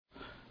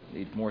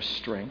Need more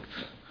strength.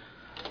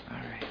 All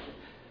right.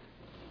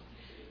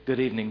 Good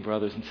evening,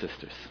 brothers and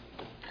sisters.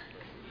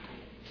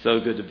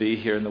 So good to be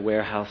here in the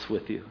warehouse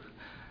with you.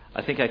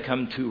 I think I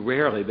come too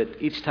rarely,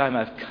 but each time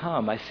I've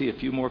come, I see a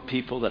few more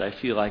people that I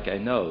feel like I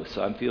know,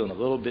 so I'm feeling a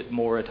little bit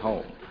more at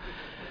home.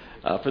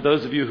 For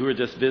those of you who are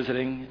just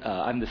visiting,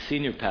 I'm the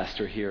senior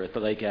pastor here at the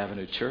Lake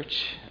Avenue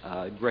Church,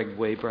 Greg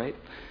Waybright.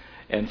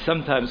 And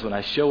sometimes when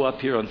I show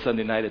up here on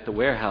Sunday night at the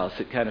warehouse,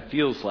 it kind of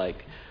feels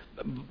like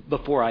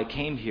before I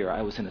came here,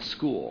 I was in a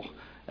school.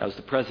 I was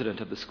the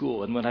president of the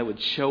school, and when I would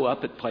show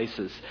up at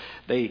places,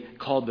 they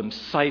called them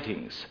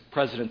sightings,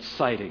 president's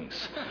sightings.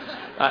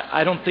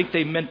 I don't think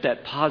they meant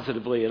that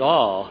positively at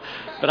all,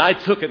 but I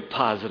took it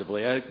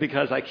positively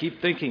because I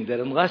keep thinking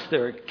that unless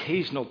there are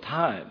occasional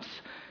times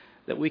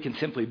that we can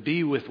simply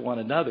be with one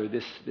another,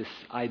 this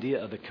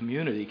idea of a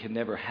community can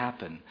never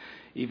happen,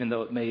 even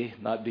though it may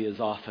not be as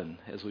often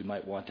as we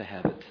might want to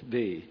have it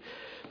be.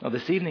 Now,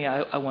 this evening,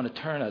 I want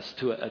to turn us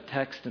to a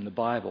text in the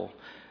Bible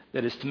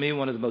that is to me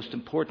one of the most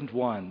important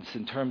ones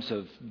in terms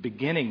of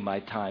beginning my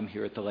time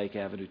here at the Lake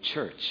Avenue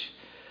Church.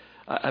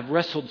 I've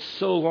wrestled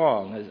so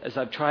long as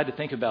I've tried to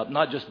think about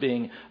not just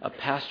being a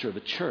pastor of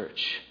a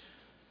church,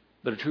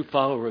 but a true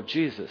follower of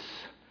Jesus.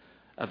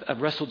 I've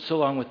wrestled so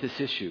long with this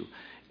issue.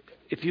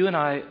 If you and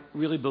I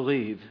really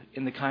believe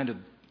in the kind of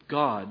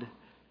God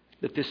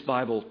that this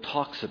Bible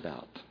talks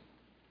about,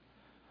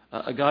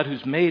 a God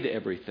who's made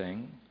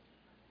everything,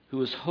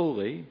 who is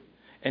holy,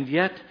 and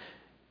yet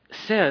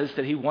says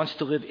that he wants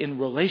to live in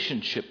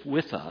relationship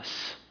with us,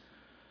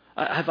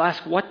 I've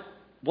asked,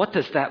 what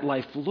does that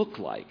life look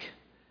like?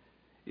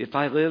 If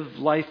I live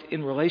life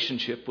in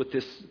relationship with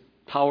this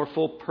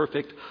powerful,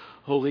 perfect,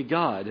 holy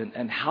God,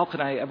 and how can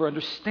I ever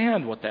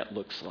understand what that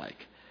looks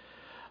like?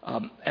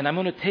 And I'm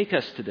going to take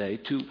us today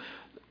to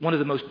one of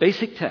the most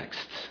basic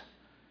texts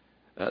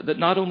that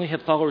not only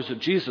have followers of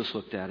Jesus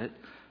looked at it,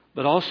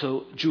 but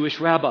also Jewish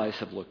rabbis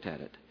have looked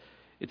at it.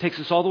 It takes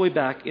us all the way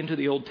back into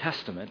the Old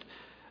Testament,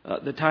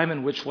 the time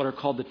in which what are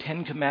called the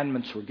Ten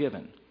Commandments were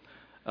given.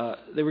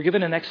 They were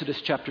given in Exodus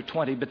chapter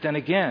 20, but then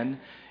again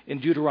in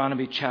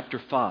Deuteronomy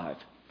chapter 5.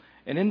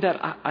 And in that,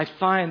 I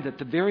find that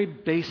the very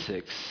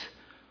basics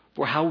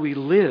for how we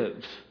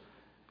live,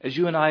 as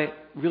you and I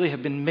really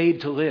have been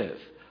made to live,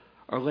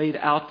 are laid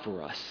out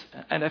for us.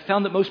 And I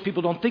found that most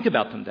people don't think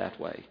about them that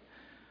way.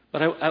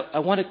 But I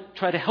want to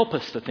try to help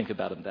us to think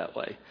about them that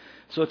way.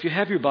 So if you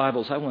have your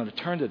Bibles, I want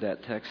to turn to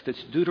that text.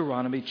 It's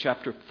Deuteronomy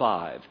chapter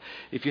 5.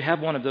 If you have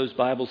one of those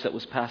Bibles that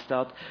was passed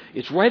out,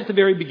 it's right at the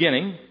very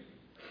beginning.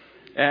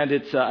 And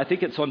it's I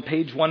think it's on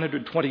page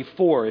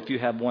 124 if you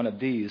have one of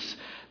these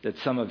that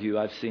some of you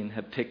I've seen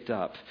have picked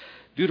up.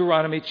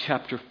 Deuteronomy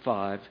chapter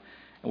 5.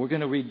 And we're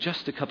going to read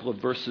just a couple of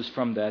verses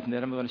from that. And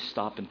then I'm going to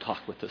stop and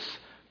talk with us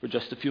for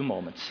just a few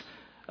moments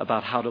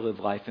about how to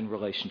live life in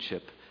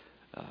relationship,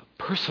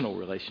 personal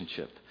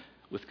relationship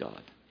with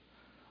God.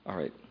 All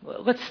right,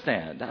 let's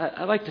stand.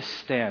 I like to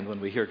stand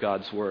when we hear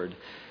God's word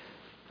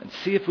and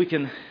see if we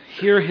can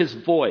hear his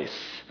voice.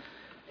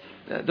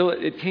 Though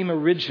it came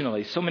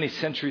originally so many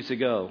centuries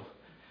ago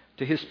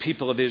to his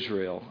people of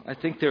Israel, I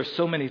think there are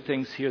so many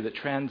things here that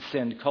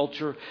transcend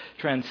culture,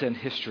 transcend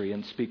history,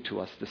 and speak to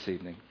us this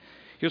evening.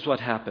 Here's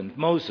what happened.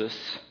 Moses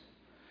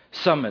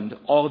summoned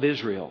all of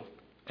Israel,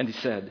 and he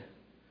said,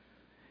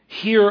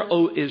 "Hear,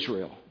 O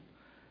Israel,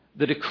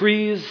 the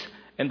decrees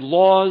and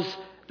laws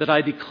that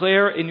I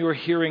declare in your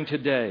hearing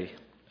today.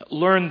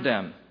 Learn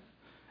them.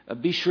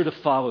 Be sure to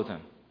follow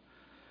them.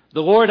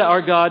 The Lord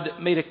our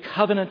God made a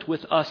covenant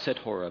with us at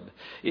Horeb.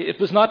 It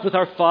was not with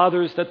our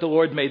fathers that the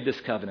Lord made this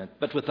covenant,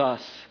 but with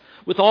us,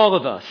 with all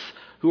of us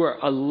who are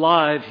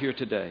alive here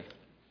today.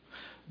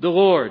 The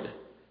Lord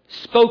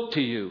spoke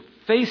to you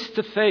face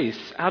to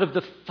face out of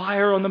the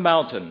fire on the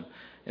mountain."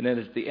 And then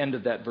at the end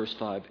of that, verse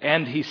 5,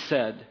 "And he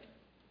said,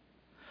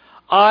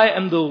 I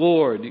am the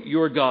Lord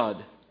your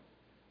God,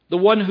 the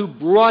one who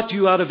brought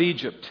you out of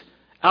Egypt,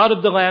 out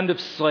of the land of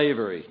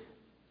slavery.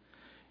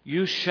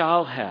 You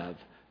shall have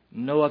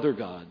no other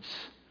gods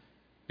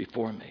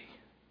before me."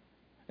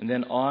 And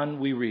then on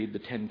we read the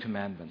Ten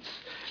Commandments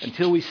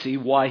until we see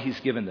why he's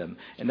given them.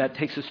 And that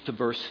takes us to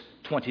verse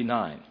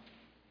 29.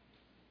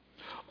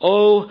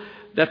 "Oh,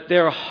 that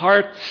their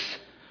hearts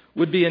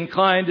would be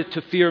inclined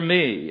to fear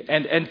me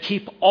and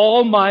keep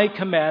all my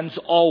commands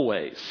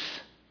always,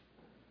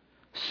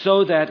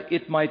 so that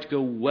it might go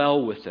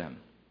well with them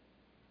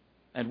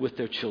and with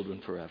their children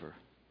forever."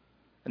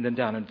 And then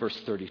down in verse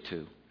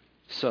 32.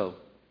 "So,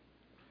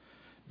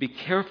 be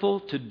careful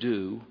to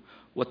do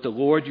what the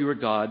Lord your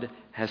God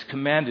has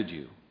commanded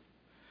you.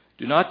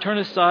 Do not turn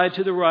aside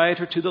to the right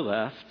or to the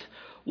left.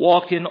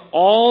 Walk in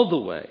all the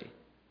way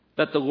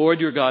that the Lord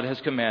your God has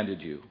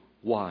commanded you."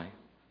 Why?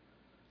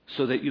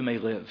 "So that you may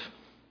live,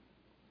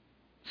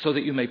 so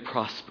that you may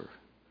prosper,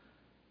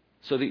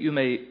 so that you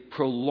may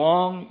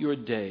prolong your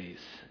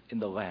days in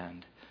the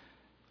land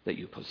that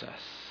you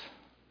possess."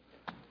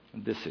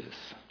 And this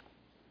is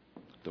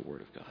the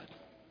Word of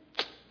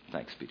God.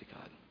 Thanks be to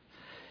God.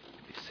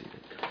 Be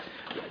seated.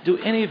 Do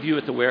any of you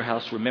at the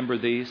warehouse remember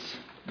these?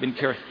 Been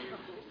careful?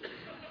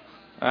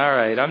 All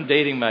right, I'm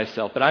dating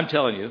myself, but I'm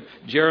telling you,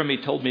 Jeremy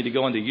told me to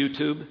go onto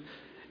YouTube,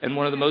 and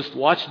one of the most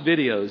watched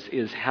videos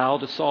is how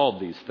to solve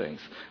these things.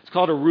 It's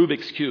called a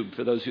Rubik's Cube,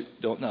 for those who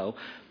don't know.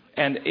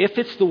 And if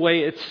it's the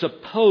way it's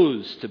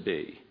supposed to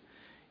be,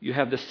 you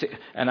have this,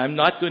 and I'm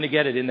not going to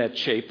get it in that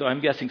shape, though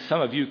I'm guessing some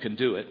of you can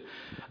do it.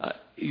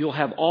 You'll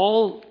have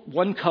all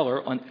one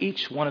color on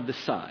each one of the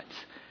sides.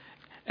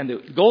 And the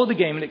goal of the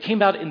game, and it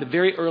came out in the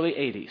very early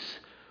 80s,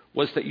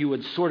 was that you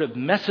would sort of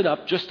mess it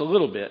up just a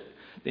little bit,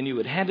 then you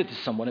would hand it to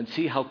someone and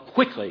see how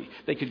quickly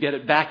they could get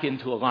it back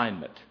into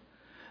alignment.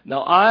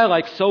 Now, I,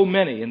 like so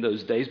many in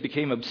those days,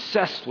 became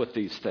obsessed with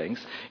these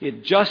things.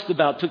 It just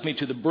about took me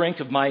to the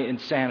brink of my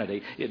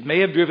insanity. It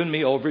may have driven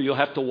me over. You'll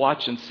have to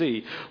watch and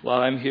see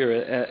while I'm here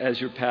as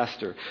your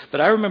pastor.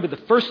 But I remember the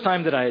first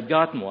time that I had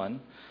gotten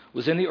one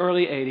was in the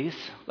early 80s.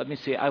 Let me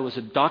see. I was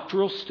a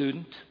doctoral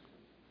student.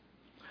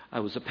 I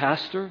was a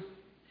pastor,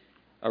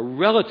 a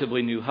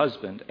relatively new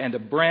husband, and a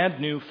brand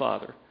new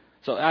father.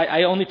 So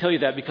I only tell you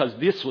that because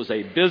this was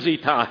a busy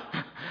time.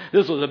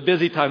 This was a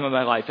busy time of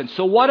my life. And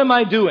so what am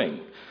I doing?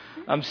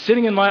 I'm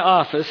sitting in my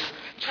office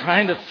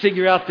trying to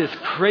figure out this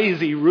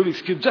crazy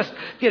Rubik's Cube, just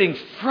getting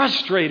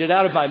frustrated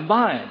out of my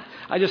mind.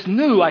 I just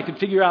knew I could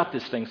figure out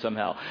this thing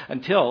somehow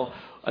until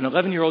an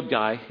 11-year-old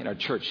guy in our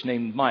church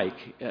named Mike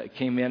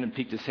came in and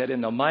peeked his head in.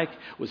 Now, Mike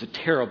was a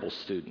terrible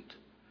student.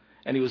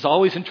 And he was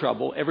always in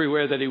trouble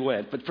everywhere that he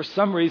went. But for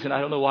some reason, I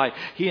don't know why,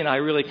 he and I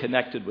really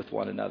connected with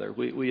one another.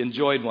 We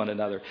enjoyed one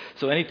another.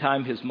 So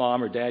anytime his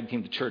mom or dad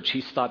came to church,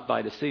 he stopped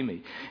by to see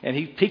me. And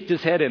he peeked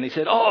his head in. He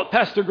said, "Oh,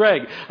 Pastor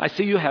Greg, I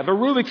see you have a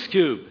Rubik's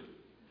Cube.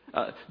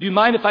 Do you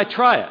mind if I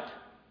try it?"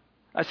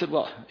 I said,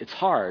 "Well, it's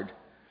hard,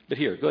 but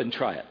here, go ahead and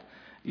try it.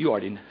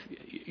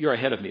 You're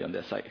ahead of me on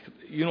this.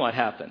 You know what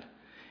happened."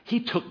 He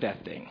took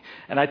that thing.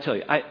 And I tell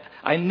you,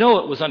 I know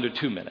it was under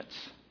 2 minutes.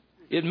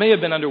 It may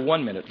have been under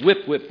 1 minute.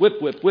 Whip, whip,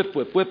 whip, whip, whip,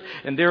 whip, whip.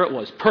 And there it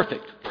was.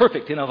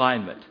 Perfect in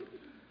alignment.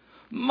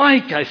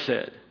 "Mike," I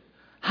said,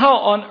 "how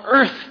on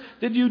earth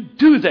did you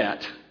do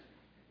that?"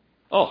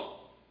 "Oh,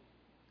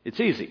 it's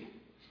easy,"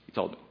 he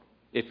told me,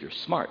 "if you're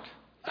smart."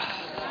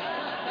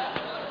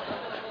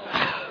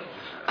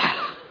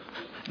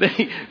 Then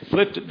he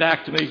flipped it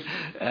back to me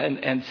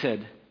and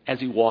said, as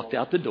he walked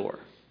out the door,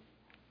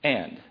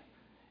 "And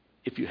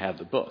if you have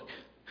the book."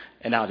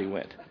 And out he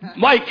went.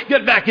 "Mike,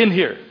 get back in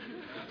here."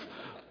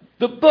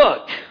 "The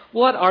book?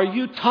 What are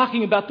you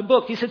talking about, the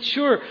book?" He said,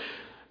 "Sure.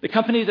 The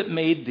company that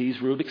made these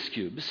Rubik's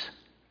Cubes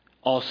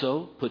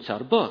also puts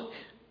out a book.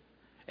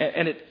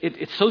 And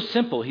it's so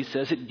simple," he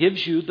says. "It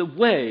gives you the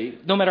way,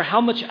 no matter how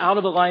much out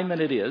of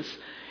alignment it is,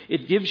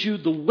 it gives you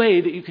the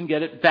way that you can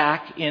get it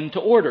back into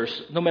order.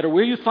 So no matter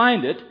where you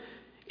find it,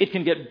 it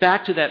can get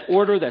back to that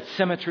order, that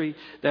symmetry,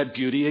 that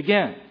beauty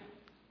again.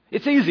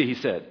 It's easy," he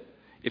said,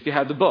 "if you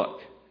have the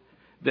book."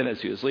 Then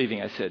as he was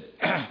leaving, I said,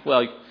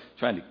 "Well,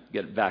 trying to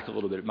get back a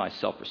little bit of my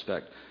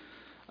self-respect.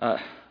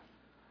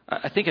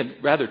 I think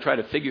I'd rather try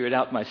to figure it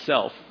out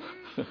myself."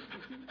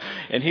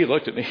 And he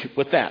looked at me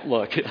with that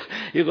look.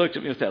 He looked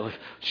at me with that look.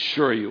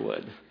 "Sure you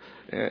would."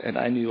 And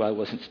I knew I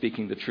wasn't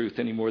speaking the truth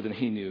any more than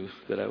he knew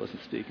that I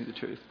wasn't speaking the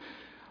truth.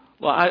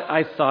 Well,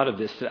 I thought of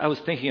this. I was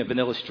thinking of an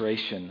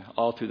illustration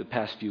all through the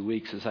past few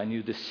weeks as I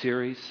knew this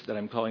series that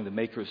I'm calling The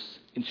Maker's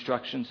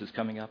Instructions is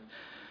coming up.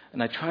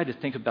 And I tried to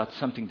think about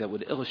something that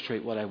would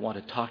illustrate what I want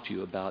to talk to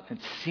you about.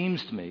 It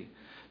seems to me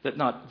that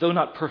though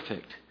not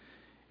perfect,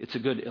 it's a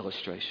good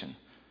illustration.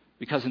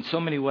 Because in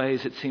so many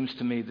ways, it seems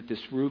to me that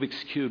this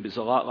Rubik's Cube is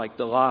a lot like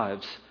the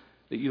lives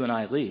that you and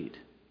I lead,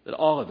 that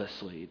all of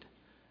us lead.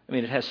 I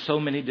mean, it has so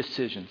many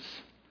decisions,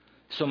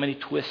 so many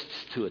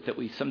twists to it that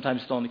we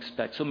sometimes don't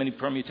expect, so many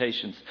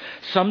permutations.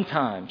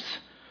 Sometimes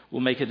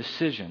we'll make a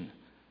decision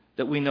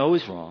that we know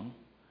is wrong,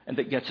 and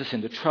that gets us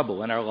into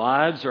trouble. And our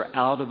lives are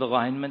out of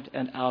alignment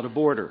and out of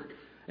order.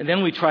 And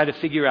then we try to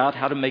figure out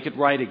how to make it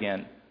right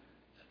again.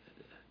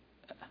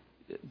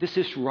 This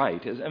is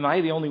right. Am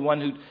I the only one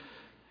who...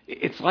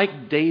 It's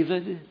like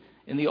David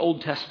in the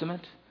Old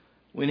Testament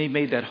when he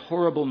made that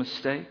horrible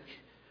mistake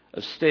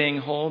of staying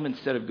home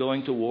instead of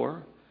going to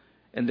war,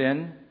 and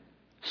then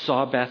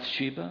saw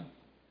Bathsheba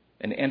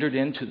and entered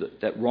into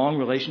that wrong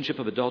relationship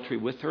of adultery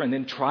with her, and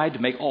then tried to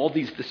make all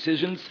these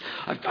decisions.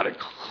 I've got to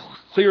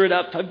clear it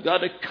up. I've got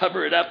to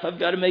cover it up. I've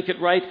got to make it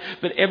right.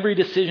 But every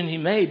decision he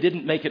made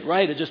didn't make it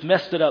right. It just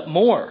messed it up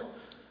more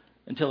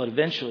until it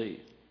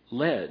eventually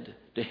led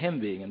to him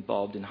being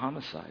involved in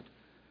homicide,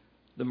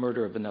 the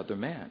murder of another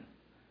man.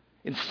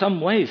 In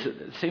some ways,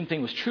 the same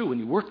thing was true when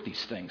you work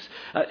these things.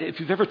 If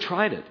you've ever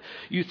tried it,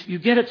 you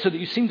get it so that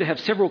you seem to have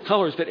several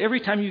colors, but every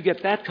time you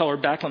get that color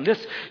back on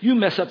this, you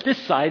mess up this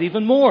side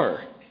even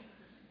more.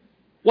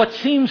 What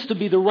seems to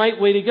be the right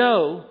way to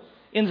go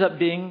ends up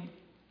being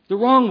the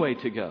wrong way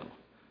to go.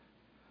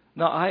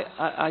 Now,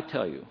 I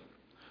tell you,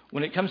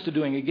 when it comes to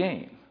doing a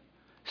game,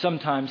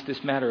 sometimes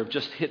this matter of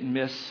just hit and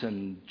miss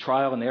and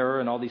trial and error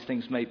and all these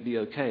things might be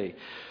okay.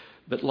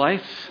 But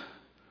life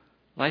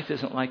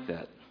isn't like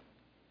that.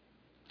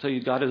 So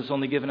God has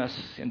only given us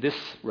in this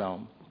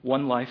realm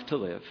one life to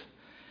live.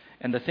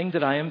 And the thing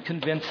that I am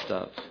convinced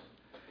of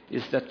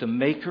is that the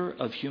maker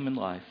of human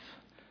life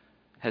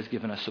has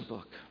given us a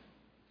book.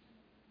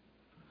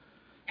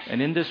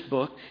 And in this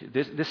book,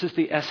 this is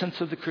the essence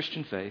of the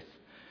Christian faith.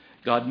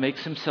 God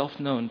makes himself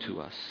known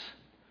to us.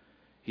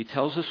 He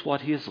tells us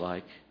what he is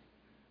like,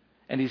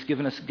 and he's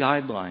given us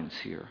guidelines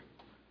here,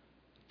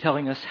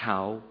 telling us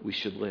how we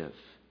should live.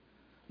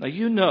 Now,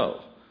 you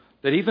know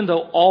that even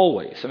though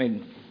always,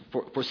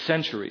 for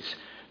centuries,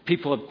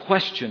 people have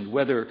questioned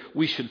whether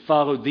we should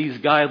follow these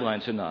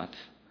guidelines or not,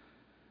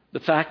 the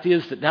fact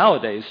is that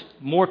nowadays,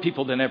 more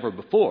people than ever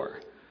before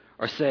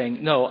are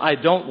saying, no, I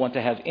don't want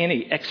to have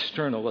any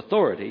external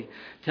authority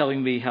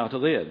telling me how to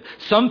live.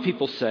 Some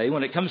people say,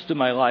 when it comes to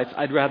my life,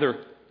 I'd rather,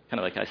 kind of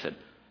like I said,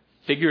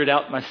 figure it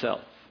out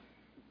myself.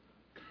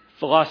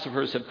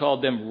 Philosophers have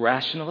called them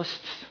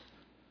rationalists.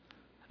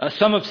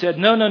 Some have said,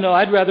 no,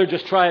 I'd rather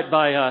just try it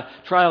by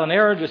trial and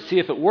error, just see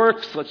if it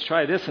works. Let's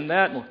try this and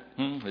that.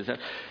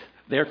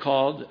 They're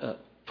called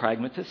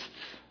pragmatists.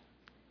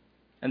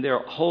 And there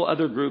are a whole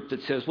other group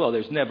that says, well,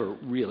 there's never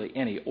really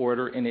any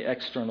order, any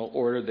external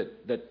order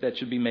that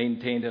should be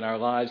maintained in our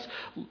lives.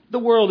 The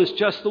world is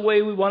just the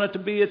way we want it to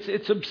be.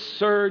 It's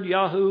absurd,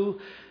 Yahoo.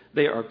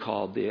 They are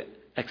called the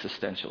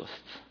existentialists.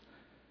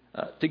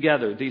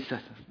 Together, these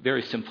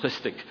very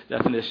simplistic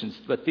definitions,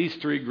 but these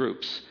three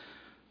groups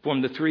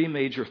form the three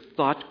major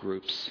thought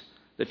groups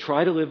that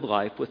try to live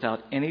life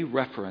without any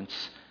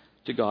reference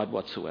to God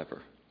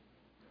whatsoever.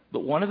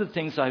 But one of the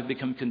things I've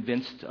become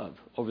convinced of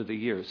over the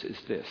years is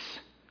this,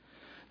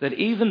 that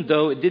even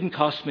though it didn't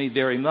cost me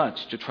very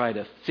much to try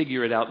to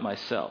figure it out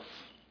myself,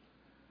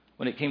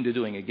 when it came to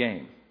doing a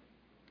game,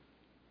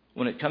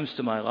 when it comes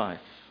to my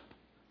life,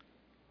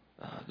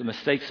 the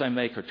mistakes I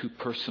make are too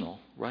personal,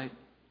 right?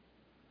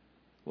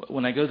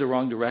 When I go the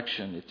wrong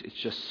direction, it's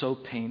just so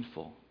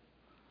painful.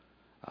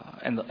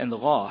 And the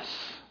loss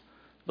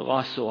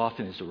so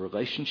often is the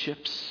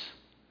relationships.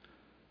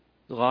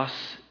 The loss,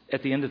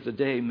 at the end of the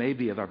day, may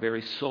be of our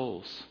very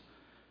souls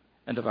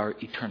and of our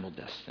eternal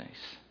destinies.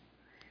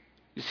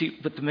 You see,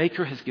 but the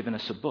Maker has given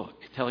us a book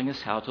telling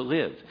us how to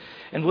live.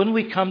 And when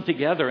we come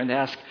together and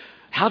ask,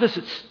 how does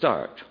it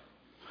start?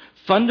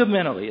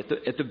 Fundamentally,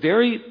 at the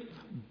very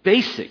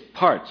basic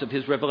parts of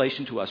his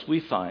revelation to us,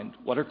 we find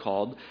what are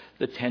called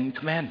the Ten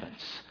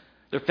Commandments.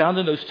 They're found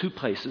in those two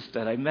places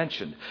that I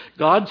mentioned.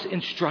 God's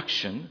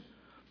instruction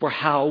for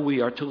how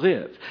we are to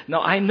live.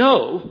 Now, I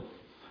know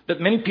that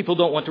many people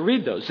don't want to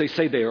read those. They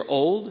say they are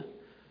old.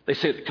 They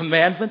say the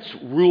commandments,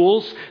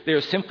 rules, they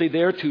are simply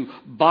there to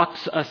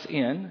box us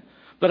in.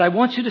 But I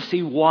want you to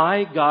see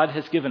why God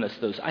has given us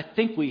those. I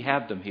think we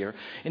have them here.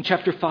 In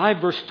chapter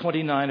 5, verse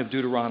 29 of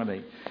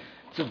Deuteronomy.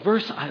 It's a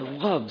verse I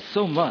love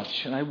so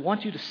much, and I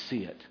want you to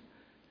see it.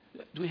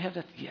 Do we have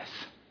that? Yes.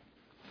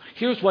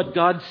 Here's what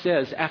God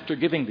says after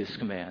giving these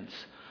commands.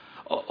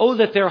 Oh,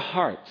 that their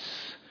hearts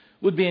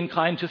would be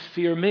inclined to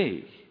fear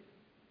me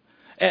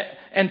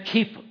and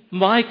keep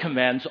my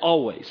commands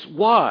always.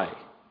 Why?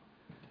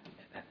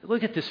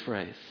 Look at this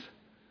phrase.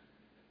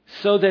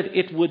 So that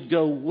it would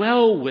go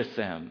well with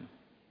them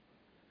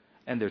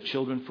and their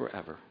children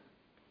forever.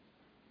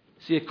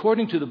 See,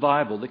 according to the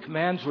Bible, the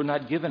commands were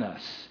not given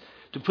us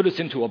to put us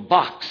into a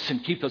box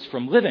and keep us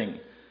from living,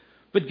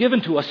 but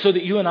given to us so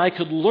that you and I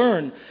could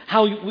learn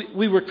how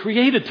we were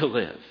created to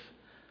live.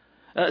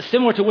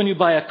 Similar to when you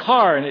buy a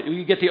car and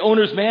you get the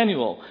owner's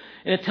manual,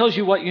 and it tells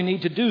you what you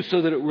need to do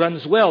so that it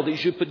runs well, that you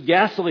should put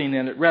gasoline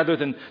in it rather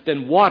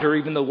than water,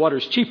 even though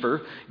water's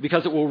cheaper,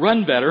 because it will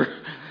run better.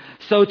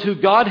 So too,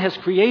 God has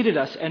created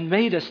us and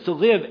made us to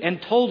live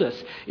and told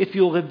us, if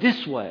you'll live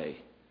this way,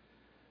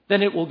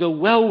 then it will go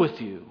well with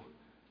you.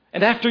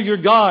 And after you're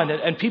gone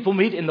and people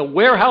meet in the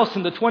warehouse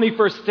in the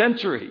 21st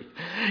century,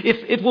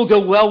 it will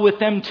go well with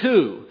them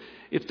too,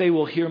 if they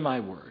will hear my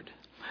word.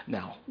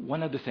 Now,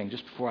 one other thing,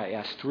 just before I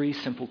ask three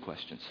simple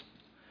questions.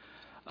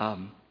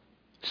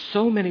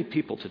 So many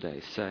people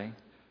today say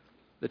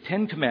the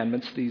Ten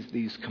Commandments,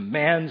 these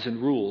commands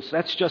and rules,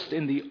 that's just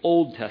in the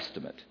Old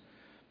Testament.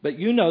 But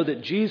you know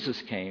that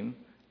Jesus came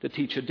to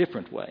teach a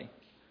different way.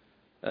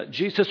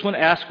 Jesus, when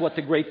asked what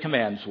the great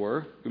commands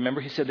were,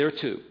 remember he said there are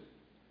two.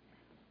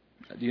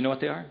 Do you know what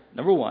they are?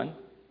 Number one,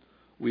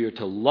 we are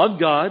to love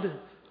God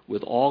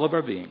with all of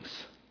our beings.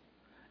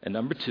 And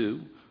number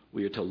two,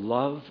 we are to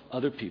love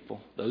other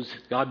people, those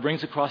God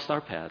brings across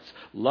our paths.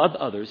 Love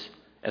others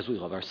as we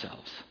love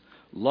ourselves.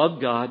 Love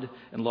God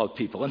and love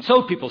people. And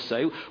so people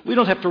say, we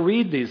don't have to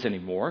read these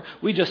anymore.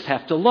 We just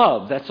have to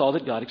love. That's all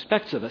that God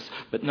expects of us.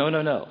 But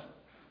no.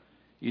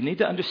 You need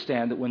to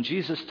understand that when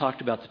Jesus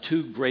talked about the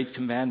two great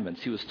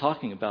commandments, he was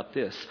talking about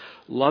this.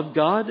 Love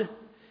God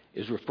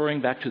is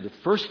referring back to the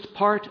first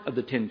part of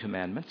the Ten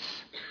Commandments,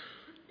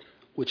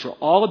 which are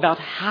all about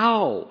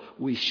how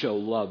we show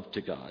love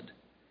to God.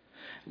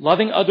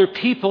 Loving other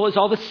people is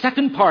all the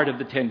second part of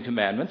the Ten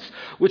Commandments,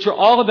 which are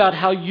all about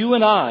how you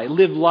and I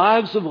live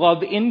lives of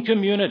love in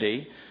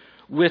community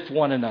with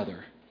one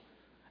another.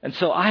 And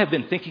so I have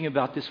been thinking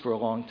about this for a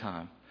long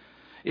time.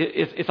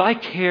 If I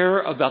care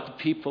about the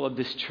people of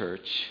this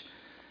church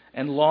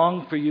and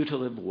long for you to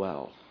live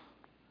well,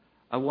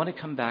 I want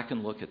to come back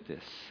and look at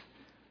this.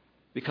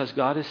 Because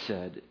God has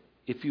said,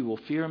 if you will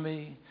fear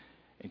me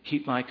and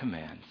keep my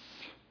commands,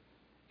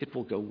 it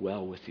will go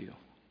well with you.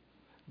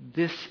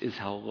 This is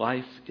how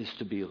life is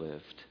to be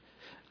lived.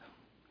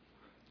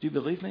 Do you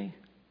believe me?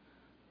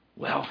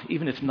 Well,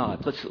 even if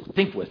not, let's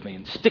think with me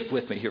and stick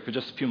with me here for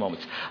just a few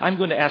moments. I'm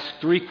going to ask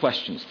 3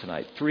 questions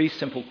tonight, 3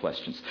 simple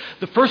questions.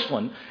 The first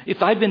one,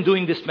 if I'd been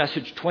doing this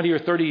message 20 or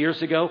 30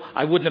 years ago,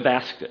 I wouldn't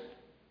have asked it.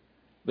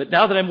 But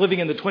now that I'm living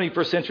in the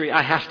 21st century,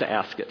 I have to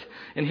ask it.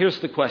 And here's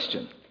the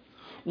question.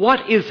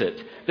 What is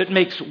it that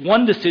makes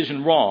one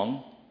decision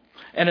wrong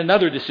and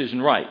another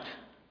decision right?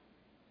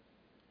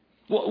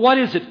 What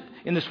is it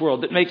in this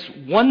world that makes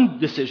one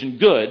decision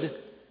good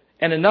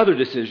and another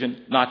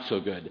decision not so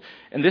good?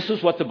 And this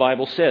is what the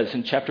Bible says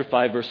in chapter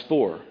 5, verse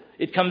 4.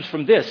 It comes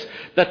from this,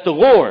 that the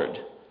Lord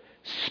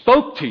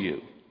spoke to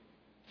you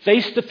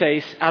face to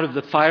face out of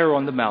the fire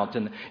on the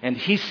mountain, and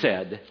he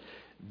said,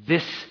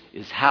 this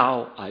is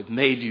how I've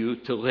made you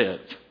to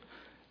live.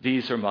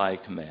 These are my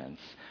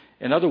commands.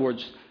 In other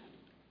words,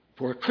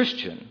 for a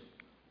Christian,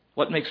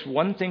 what makes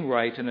one thing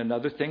right and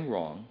another thing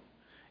wrong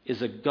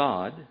is a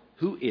God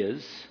who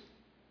is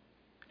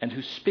and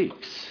who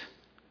speaks.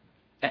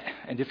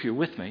 And if you're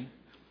with me,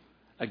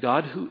 a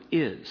God who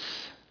is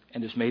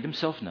and has made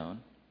himself known,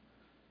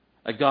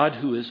 a God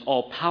who is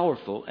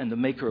all-powerful and the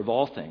maker of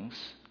all things,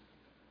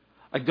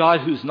 a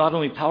God who's not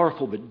only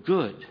powerful but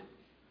good,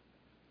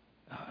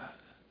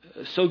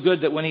 so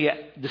good that when he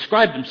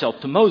described himself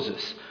to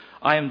Moses,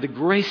 I am the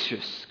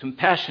gracious,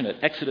 compassionate,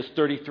 Exodus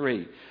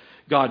 33,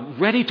 God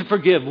ready to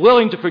forgive,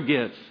 willing to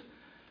forgive.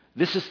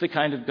 This is the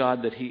kind of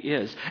God that he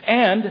is.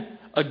 And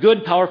a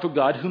good, powerful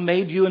God who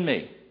made you and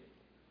me.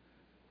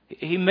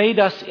 He made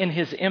us in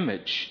his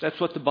image. That's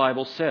what the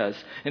Bible says.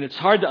 And it's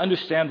hard to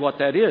understand what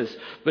that is.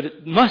 But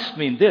it must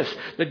mean this,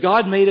 that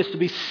God made us to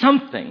be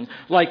something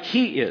like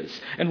he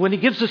is. And when he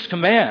gives us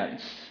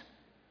commands,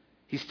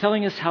 he's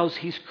telling us how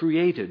he's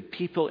created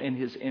people in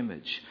his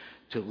image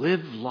to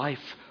live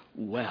life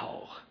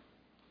well.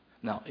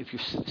 Now, if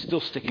you're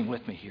still sticking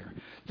with me here,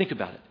 think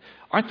about it.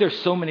 Aren't there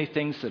so many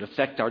things that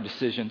affect our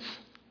decisions?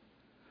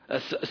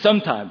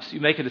 Sometimes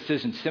you make a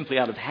decision simply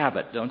out of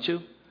habit, don't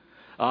you?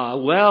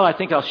 Well, I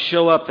think I'll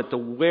show up at the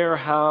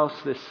warehouse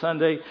this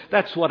Sunday.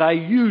 That's what I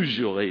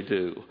usually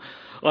do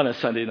on a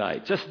Sunday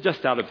night,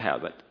 just out of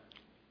habit.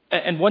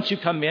 And once you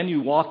come in,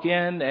 you walk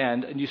in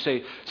and you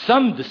say,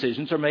 some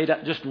decisions are made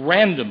just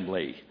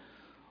randomly.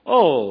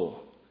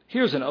 Oh,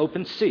 here's an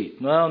open seat.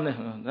 Well,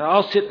 no,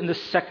 I'll sit in the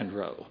second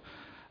row.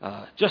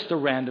 Just a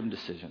random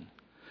decision.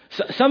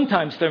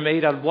 Sometimes they're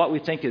made out of what we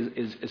think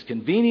is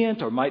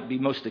convenient or might be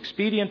most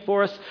expedient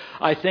for us.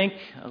 I think,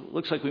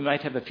 looks like we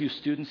might have a few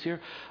students here.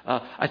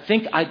 I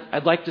think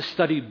I'd like to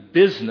study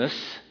business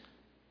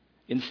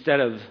instead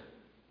of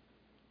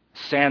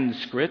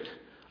Sanskrit.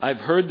 I've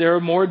heard there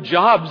are more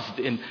jobs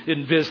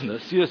in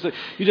business. You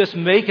just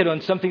make it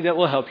on something that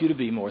will help you to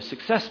be more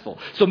successful.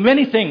 So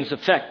many things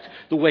affect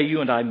the way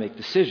you and I make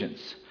decisions.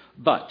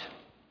 But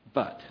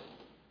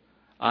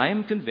I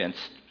am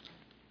convinced,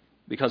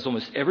 because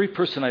almost every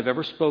person I've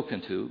ever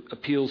spoken to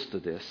appeals to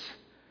this,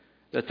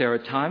 that there are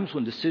times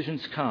when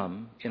decisions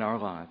come in our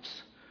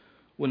lives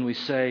when we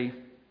say,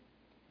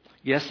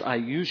 yes, I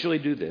usually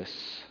do this,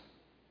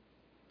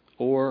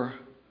 or,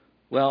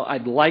 well,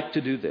 I'd like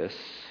to do this,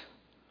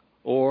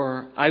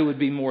 or I would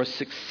be more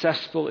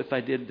successful if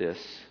I did this,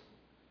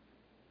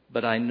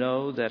 but I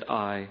know that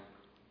I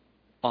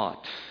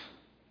ought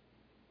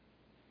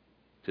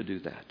to do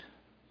that.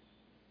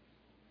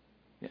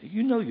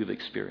 You know you've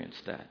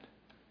experienced that.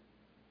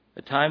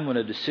 A time when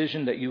a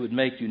decision that you would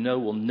make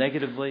will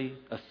negatively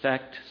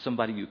affect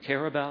somebody you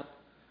care about.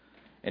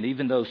 And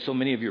even though so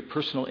many of your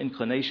personal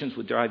inclinations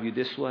would drive you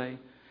this way,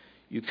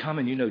 you come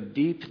and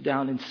deep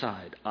down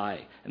inside,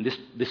 and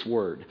this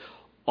word,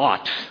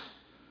 ought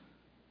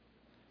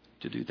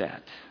to do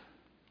that.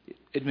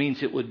 It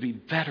means it would be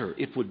better,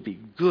 it would be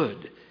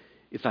good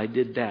if I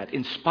did that,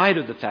 in spite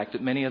of the fact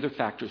that many other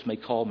factors may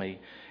call me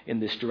in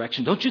this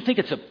direction. Don't you think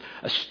it's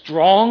a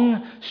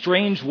strong,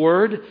 strange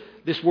word,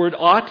 this word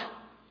ought?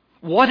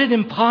 What it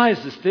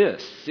implies is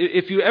this.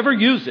 If you ever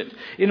use it,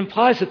 it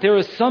implies that there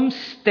is some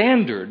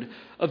standard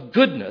of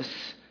goodness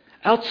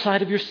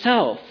outside of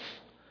yourself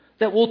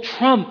that will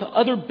trump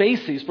other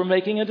bases for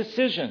making a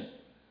decision.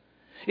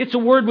 It's a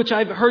word which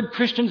I've heard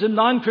Christians and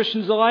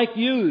non-Christians alike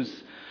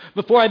use.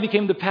 Before I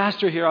became the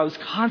pastor here, I was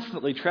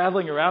constantly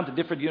traveling around to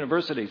different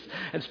universities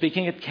and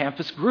speaking at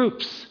campus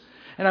groups.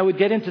 And I would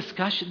get into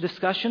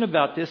discussion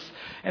about this,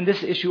 and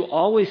this issue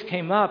always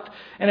came up.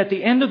 And at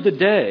the end of the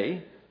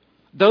day,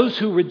 those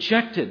who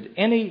rejected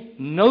any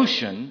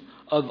notion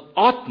of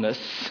oughtness,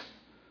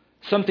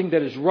 something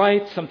that is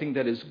right, something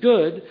that is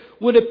good,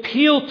 would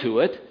appeal to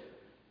it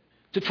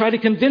to try to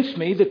convince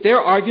me that their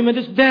argument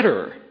is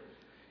better.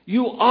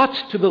 You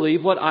ought to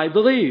believe what I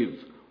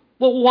believe.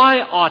 Well,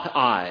 why ought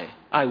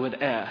I would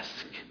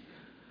ask.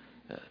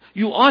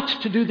 You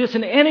ought to do this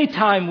in any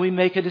time we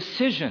make a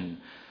decision,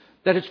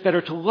 that it's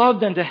better to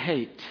love than to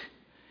hate.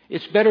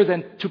 It's better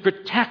than to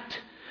protect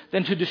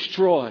than to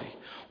destroy.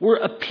 We're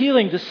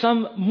appealing to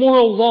some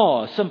moral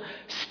law, some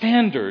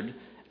standard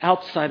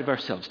outside of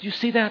ourselves. Do you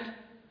see that?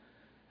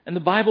 And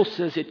the Bible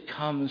says it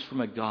comes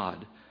from a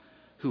God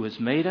who has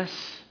made us,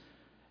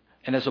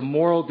 and as a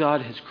moral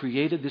God has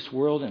created this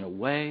world in a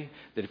way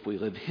that if we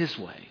live His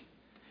way,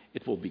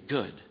 it will be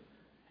good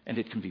and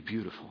it can be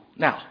beautiful.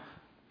 Now,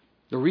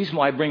 the reason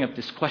why I bring up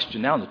this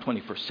question now in the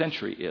 21st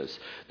century is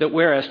that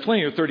whereas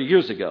 20 or 30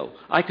 years ago,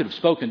 I could have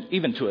spoken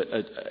even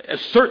to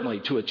certainly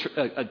to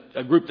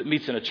a group that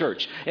meets in a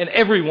church, and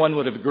everyone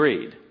would have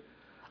agreed.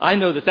 I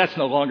know that that's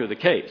no longer the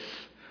case,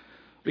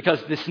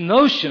 because this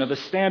notion of a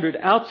standard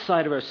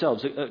outside of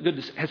ourselves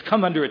has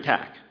come under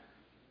attack.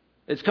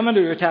 It's come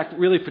under attack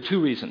really for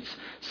two reasons.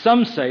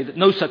 Some say that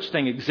no such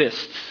thing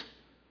exists.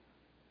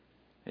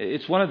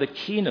 It's one of the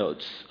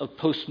keynotes of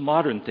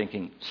postmodern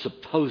thinking,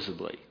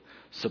 supposedly.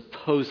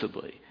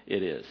 Supposedly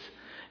it is.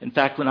 In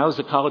fact, when I was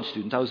a college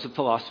student, I was a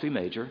philosophy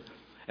major,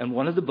 and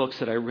one of the books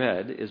that I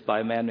read is by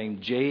a man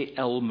named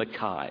J.L.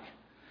 Mackay.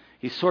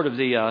 He's sort of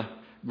the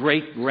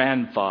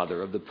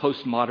great-grandfather of the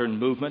postmodern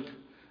movement,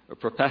 a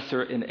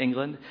professor in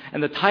England.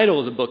 And the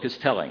title of the book is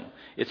telling.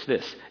 It's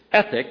this: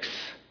 Ethics,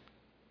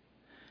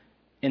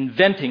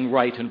 Inventing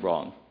Right and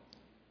Wrong.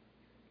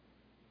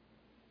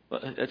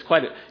 Well, that's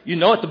you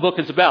know what the book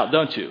is about,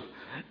 don't you?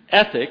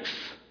 Ethics,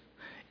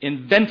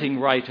 Inventing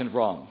Right and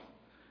Wrong.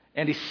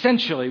 And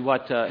essentially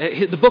what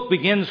the book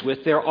begins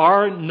with, there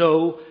are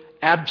no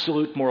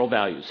absolute moral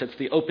values. That's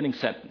the opening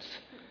sentence.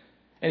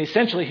 And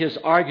essentially his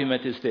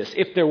argument is this: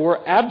 if there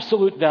were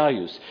absolute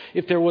values,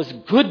 if there was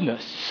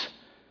goodness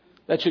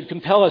that should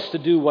compel us to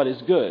do what is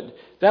good,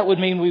 that would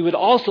mean we would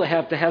also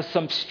have to have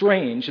some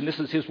strange, and this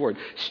is his word,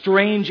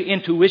 strange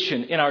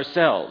intuition in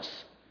ourselves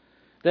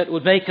that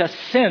would make us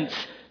sense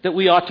that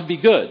we ought to be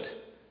good.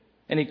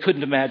 And he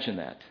couldn't imagine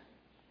that.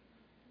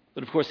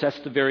 But of course, that's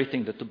the very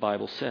thing that the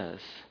Bible says,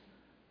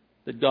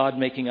 that God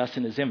making us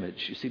in His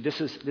image. You see,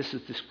 this is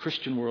this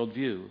Christian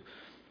worldview,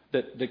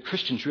 that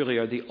Christians really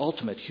are the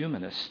ultimate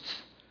humanists,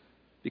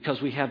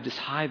 because we have this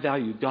high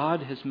value.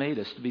 God has made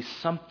us to be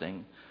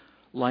something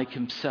like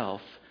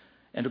Himself,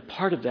 and a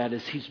part of that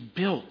is He's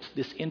built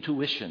this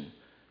intuition,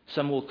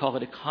 some will call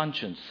it a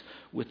conscience,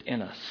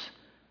 within us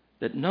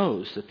that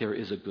knows that there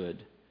is a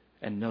good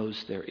and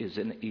knows there is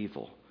an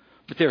evil.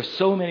 But there are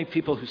so many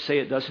people who say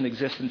it doesn't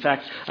exist. In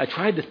fact, I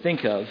tried to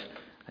think of,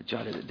 I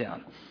jotted it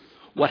down,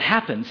 what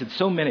happens in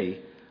so many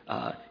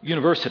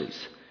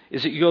universities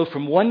is that you go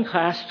from one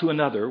class to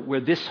another where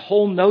this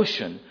whole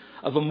notion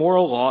of a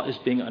moral law is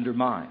being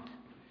undermined.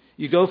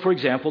 You go, for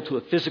example, to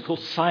a physical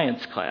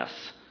science class,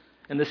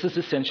 and this is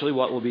essentially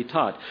what will be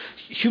taught.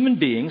 Human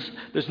beings,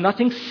 there's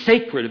nothing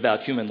sacred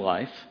about human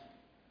life.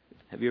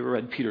 Have you ever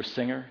read Peter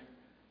Singer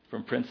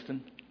from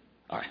Princeton?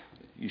 All right,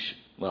 you should.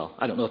 Well,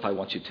 I don't know if I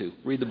want you to.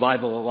 Read the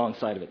Bible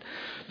alongside of it.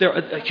 There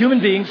are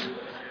human beings.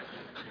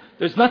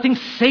 There's nothing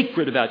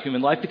sacred about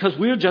human life because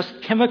we're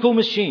just chemical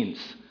machines.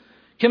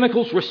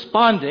 Chemicals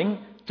responding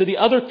to the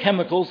other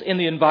chemicals in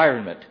the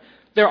environment.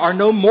 There are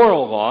no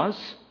moral laws.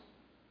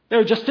 There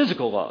are just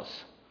physical laws.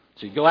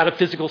 So you go out of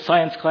physical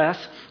science class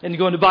and you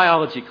go into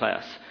biology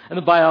class. And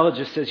the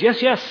biologist says,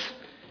 yes,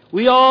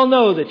 we all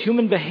know that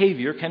human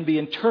behavior can be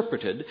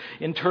interpreted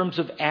in terms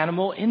of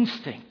animal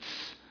instincts.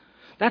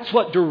 That's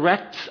what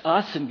directs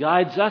us and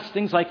guides us,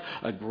 things like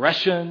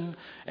aggression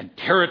and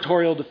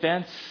territorial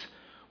defense.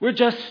 We're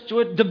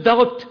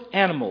developed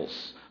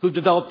animals who've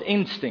developed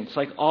instincts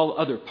like all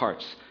other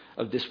parts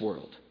of this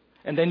world.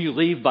 And then you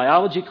leave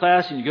biology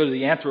class and you go to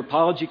the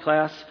anthropology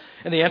class,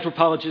 and the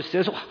anthropologist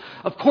says, well,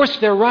 of course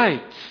they're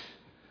right.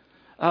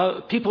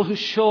 People who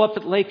show up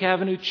at Lake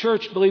Avenue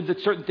Church believe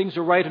that certain things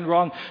are right and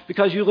wrong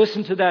because you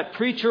listen to that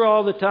preacher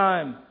all the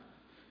time.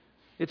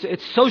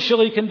 It's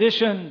socially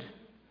conditioned.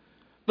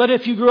 But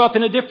if you grew up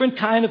in a different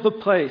kind of a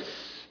place,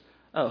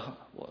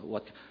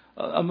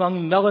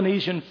 among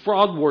Melanesian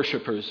frog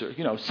worshippers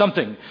or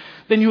something,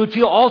 then you would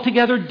feel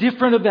altogether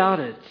different about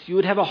it. You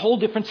would have a whole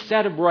different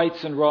set of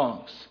rights and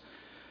wrongs.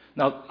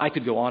 Now, I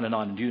could go on,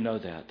 and you know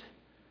that.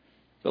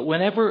 But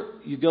whenever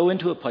you go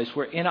into a place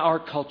where in our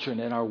culture and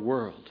in our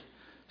world,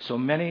 so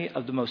many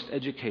of the most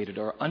educated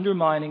are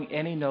undermining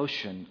any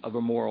notion of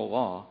a moral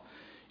law,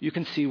 you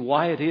can see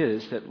why it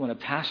is that when a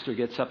pastor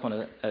gets up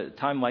on a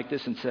time like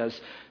this and says,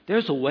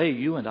 there's a way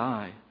you and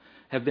I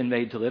have been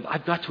made to live,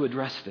 I've got to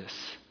address this.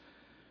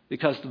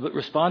 Because the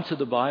response of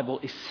the Bible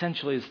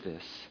essentially is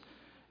this: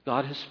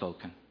 God has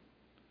spoken.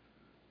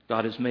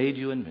 God has made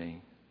you and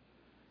me.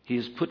 He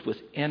has put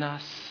within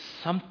us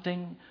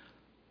something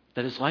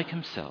that is like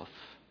Himself,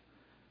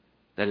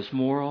 that is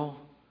moral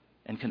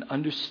and can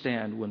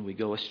understand when we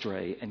go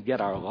astray and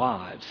get our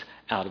lives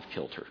out of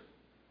kilter.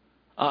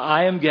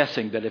 I am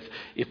guessing that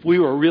if we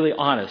were really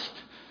honest,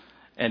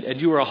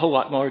 and you were a whole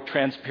lot more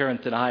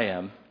transparent than I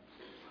am,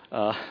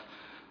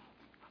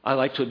 I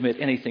like to admit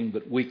anything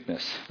but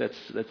weakness.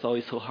 That's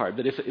always so hard.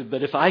 But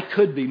if I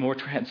could be more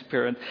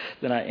transparent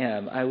than I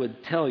am, I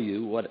would tell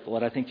you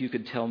what I think you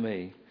could tell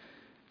me,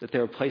 that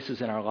there are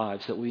places in our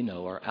lives that we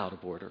know are out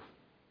of order.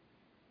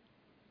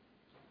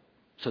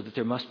 So that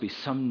there must be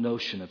some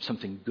notion of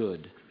something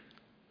good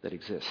that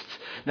exists.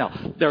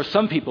 Now, there are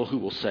some people who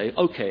will say,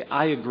 okay,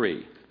 I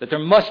agree that there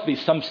must be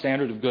some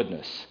standard of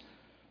goodness.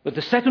 But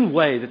the second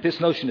way that this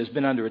notion has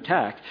been under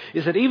attack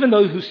is that even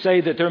those who say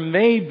that there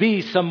may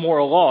be some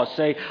moral law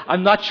say,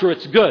 I'm not sure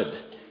it's good.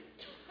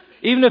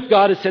 Even if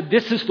God has said,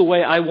 this is the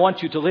way I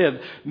want you to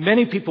live,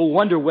 many people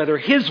wonder whether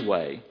His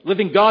way,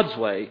 living God's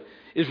way,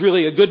 is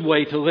really a good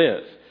way to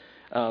live.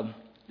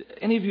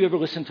 Any of you ever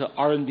listen to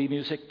R&B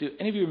music? Do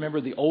any of you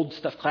remember the old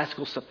stuff,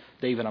 classical stuff?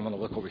 David, I'm going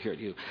to look over here at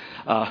you.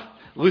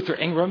 Luther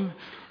Ingram.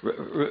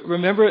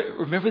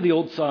 Remember the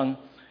old song?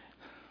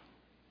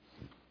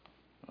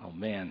 Oh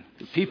man,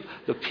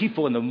 the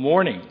people in the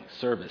morning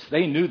service,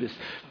 they knew this.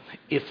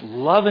 If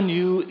loving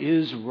you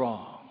is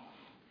wrong,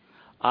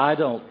 I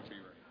don't.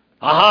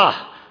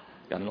 Aha!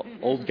 Got an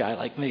old guy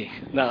like me.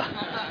 No,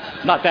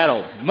 not that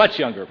old. Much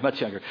younger.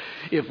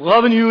 If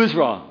loving you is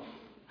wrong,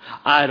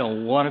 I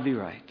don't want to be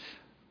right.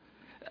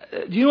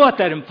 Do you know what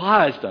that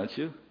implies, don't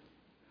you?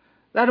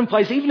 That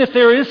implies even if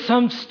there is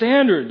some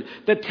standard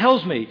that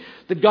tells me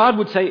that God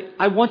would say,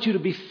 I want you to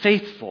be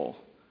faithful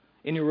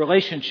in your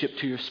relationship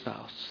to your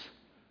spouse.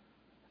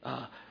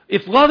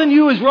 If loving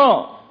you is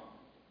wrong,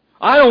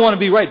 I don't want to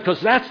be right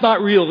because that's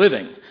not real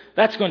living.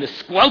 That's going to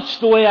squelch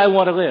the way I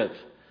want to live.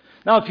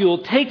 Now, if you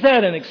will take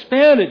that and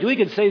expand it, we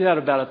could say that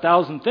about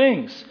 1,000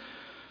 things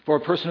for a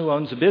person who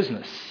owns a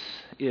business.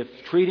 If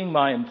treating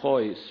my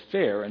employees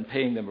fair and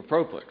paying them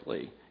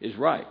appropriately is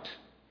right,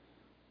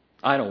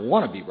 I don't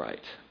want to be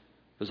right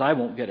because I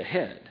won't get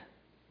ahead.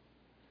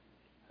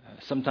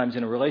 Sometimes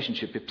in a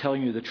relationship, if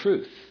telling you the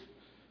truth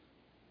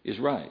is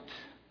right,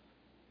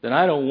 then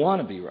I don't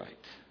want to be right.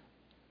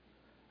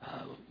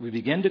 We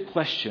begin to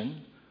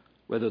question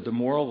whether the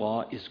moral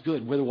law is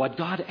good, whether what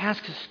God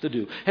asks us to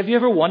do. Have you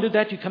ever wondered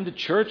that? You come to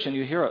church and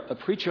you hear a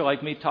preacher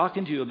like me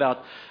talking to you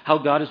about how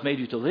God has made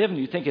you to live, and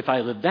you think, if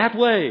I live that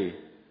way,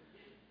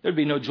 there'd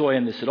be no joy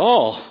in this at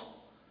all.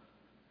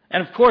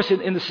 And of course,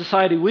 in the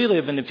society we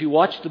live in, if you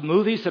watch the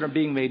movies that are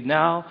being made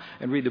now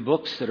and read the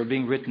books that are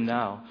being written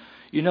now,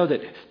 you know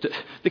that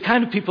the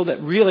kind of people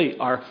that really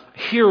are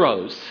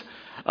heroes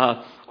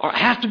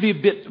have to be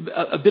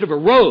a bit of a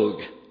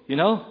rogue, you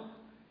know?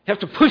 You have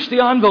to push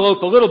the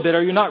envelope a little bit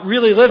or you're not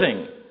really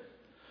living.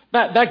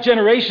 Back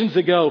generations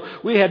ago,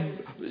 we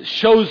had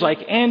shows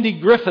like Andy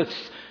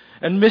Griffiths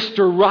and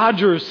Mr.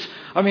 Rogers.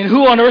 I mean,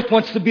 who on earth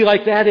wants to be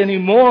like that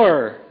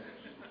anymore?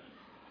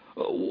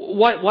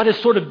 What has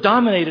sort of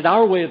dominated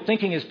our way of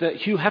thinking is the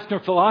Hugh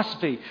Hefner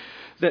philosophy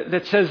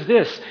that says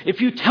this: if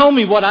you tell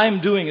me what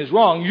I'm doing is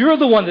wrong, you're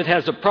the one that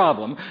has a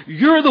problem.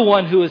 You're the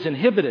one who is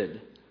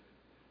inhibited.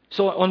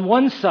 So on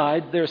one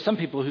side, there are some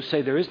people who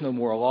say there is no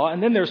moral law,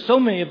 and then there are so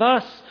many of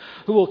us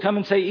who will come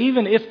and say,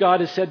 even if God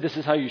has said this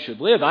is how you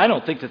should live, I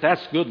don't think that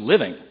that's good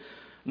living.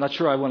 I'm not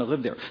sure I want to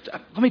live there. So,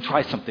 let me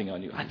try something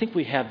on you. I think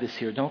we have this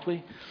here, don't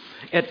we?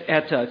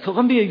 At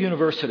Columbia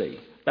University,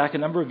 back a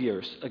number of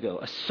years ago,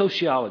 a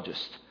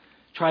sociologist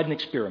tried an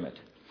experiment.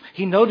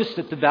 He noticed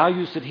that the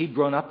values that he'd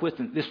grown up with,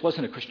 and this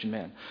wasn't a Christian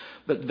man,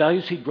 but the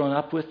values he'd grown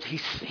up with,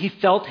 he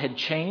felt had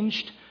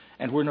changed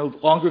and were no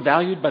longer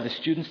valued by the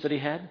students that he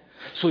had.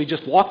 So he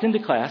just walked into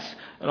class,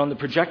 and on the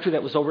projector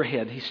that was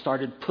overhead, he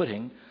started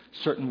putting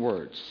certain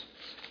words.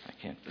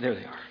 There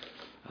they are.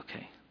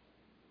 Okay.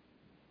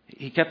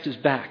 He kept his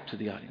back to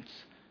the audience.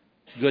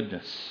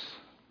 Goodness.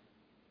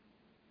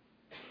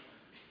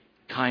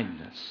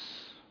 Kindness.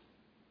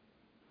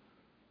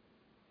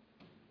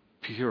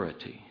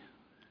 Purity.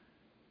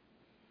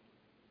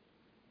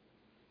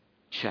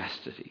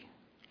 Chastity.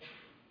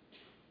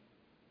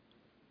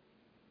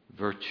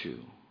 Virtue.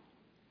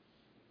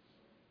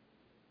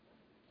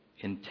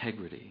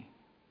 Integrity,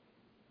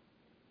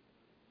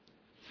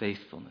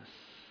 faithfulness.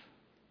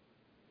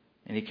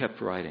 And he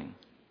kept writing.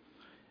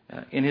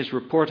 In his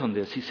report on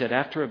this, he said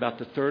after about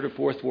the third or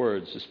fourth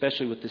words,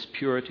 especially with this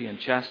purity and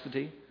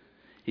chastity,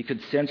 he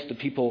could sense the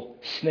people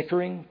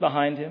snickering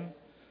behind him,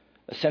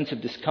 a sense of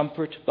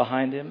discomfort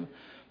behind him.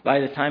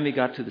 By the time he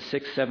got to the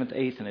 6th, 7th,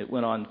 8th, and it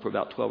went on for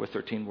about 12 or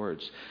 13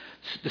 words,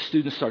 the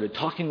students started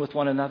talking with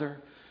one another,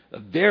 a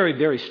very,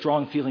 very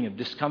strong feeling of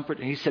discomfort,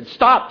 and he said,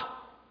 "Stop!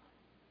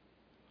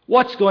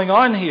 What's going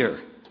on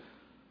here?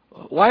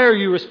 Why are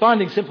you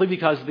responding simply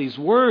because these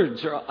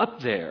words are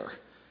up there?"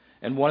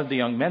 And one of the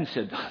young men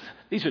said,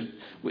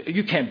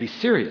 "You can't be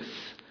serious.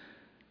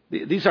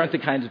 These aren't the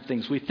kinds of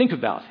things we think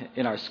about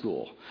in our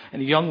school."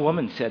 And a young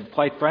woman said,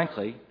 "Quite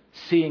frankly,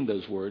 seeing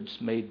those words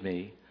made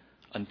me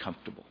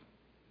uncomfortable."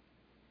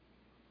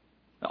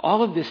 Now,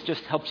 all of this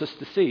just helps us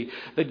to see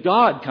that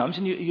God comes,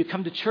 and you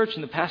come to church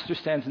and the pastor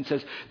stands and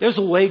says, there's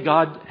a way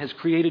God has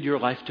created your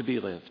life to be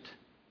lived.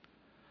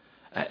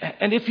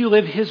 And if you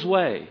live His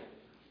way,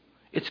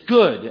 it's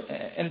good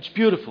and it's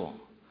beautiful.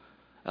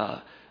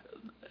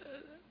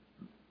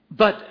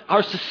 But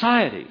our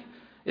society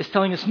is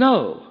telling us,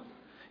 no,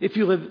 if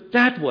you live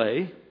that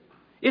way,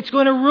 it's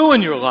going to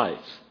ruin your life.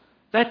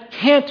 That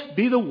can't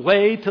be the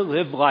way to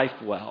live life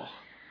well.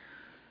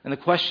 And the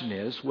question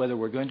is whether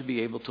we're going to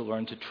be able to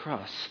learn to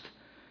trust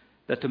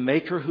that the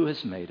Maker who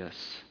has made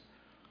us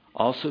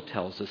also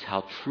tells us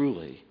how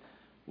truly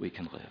we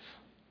can live.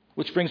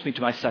 Which brings me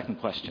to my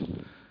second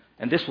question.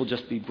 And this will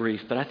just be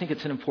brief, but I think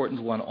it's an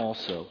important one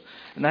also.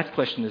 And that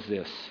question is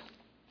this.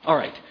 All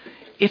right,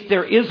 if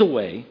there is a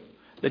way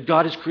that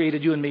God has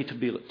created you and me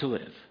to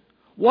live,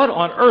 what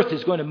on earth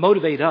is going to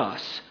motivate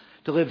us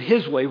to live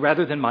His way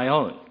rather than my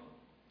own?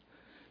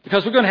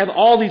 Because we're going to have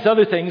all these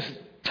other things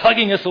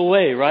tugging us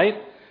away, right?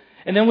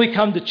 And then we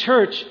come to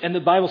church and the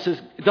Bible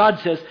says, God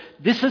says,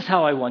 this is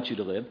how I want you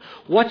to live.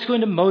 What's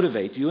going to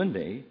motivate you and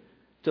me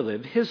to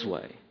live His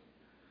way?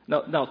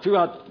 Now,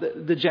 throughout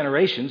the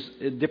generations,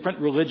 different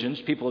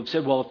religions, people have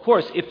said, well, of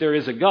course, if there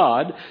is a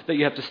God that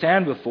you have to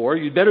stand before,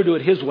 you'd better do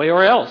it His way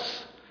or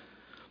else.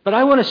 But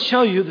I want to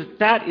show you that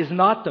that is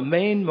not the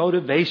main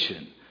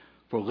motivation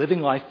for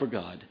living life for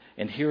God.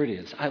 And here it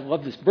is. I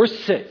love this. Verse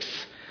 6.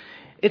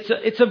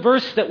 It's a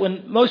verse that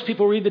when most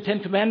people read the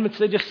Ten Commandments,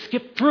 they just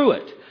skip through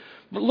it.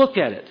 But look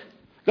at it.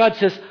 God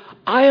says,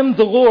 I am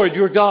the Lord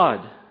your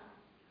God.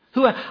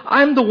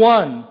 I'm the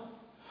one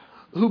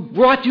who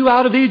brought you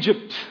out of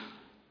Egypt.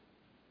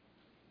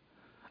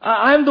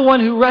 I'm the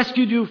one who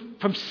rescued you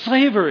from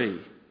slavery.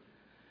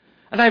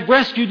 And I've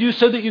rescued you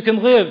so that you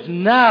can live.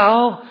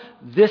 Now,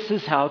 this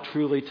is how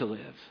truly to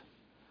live.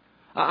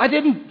 I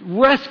didn't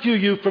rescue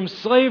you from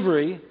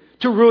slavery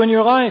to ruin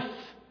your life.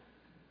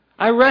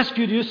 I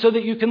rescued you so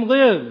that you can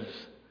live.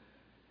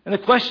 And the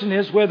question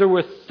is whether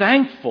we're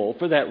thankful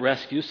for that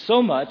rescue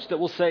so much that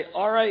we'll say,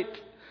 all right,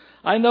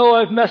 I know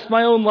I've messed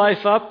my own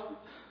life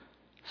up,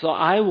 so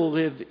I will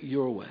live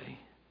your way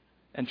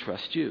and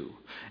trust you.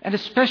 And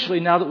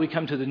especially now that we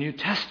come to the New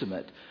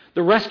Testament,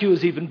 the rescue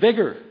is even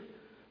bigger.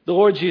 The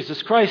Lord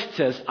Jesus Christ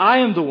says, I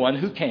am the one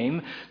who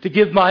came to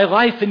give my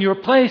life in your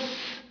place.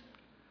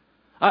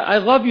 I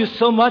love you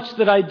so much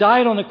that I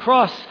died on the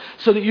cross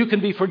so that you can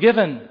be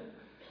forgiven.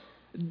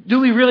 Do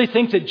we really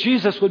think that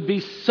Jesus would be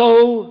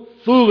so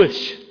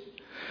foolish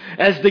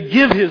as to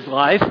give His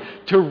life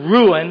to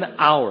ruin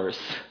ours?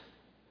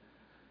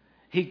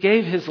 He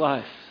gave His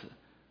life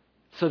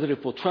so that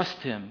if we'll trust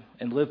Him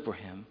and live for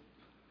Him,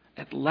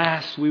 at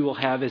last we will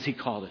have, as He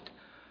called it,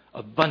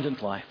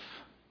 abundant life.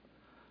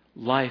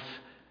 Life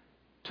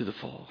to the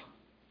full.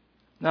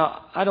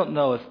 Now, I don't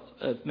know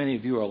if many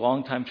of you are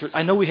long-time church.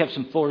 I know we have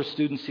some Fuller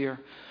students here.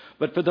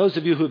 But for those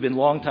of you who have been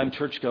long-time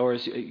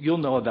churchgoers, you'll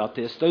know about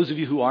this. Those of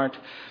you who aren't,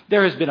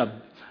 there has been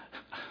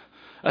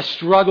a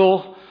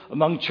struggle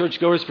among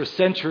churchgoers for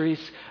centuries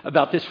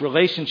about this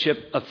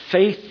relationship of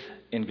faith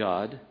in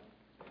God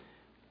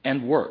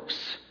and works.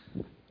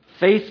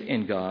 Faith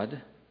in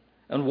God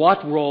and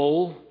what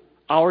role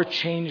our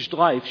changed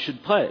life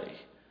should play.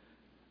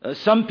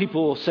 Some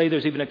people will say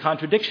there's even a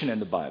contradiction in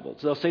the Bible.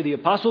 So they'll say the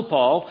Apostle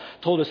Paul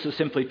told us to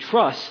simply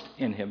trust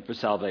in Him for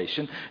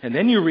salvation. And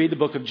then you read the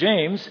book of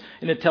James,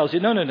 and it tells you,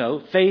 no,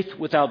 faith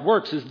without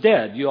works is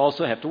dead. You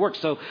also have to work.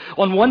 So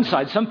on one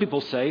side, some people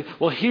say,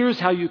 well,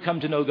 here's how you come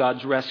to know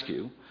God's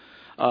rescue.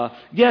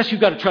 Yes, you've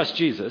got to trust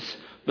Jesus,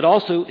 but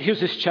also here's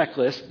this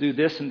checklist. Do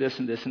this and this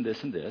and this and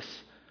this and this,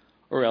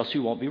 or else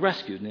you won't be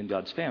rescued and in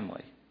God's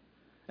family.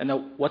 And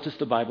now, what does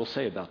the Bible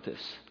say about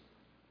this?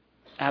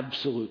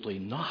 Absolutely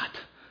not.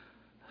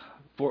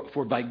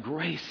 For by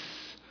grace,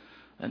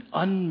 an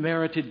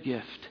unmerited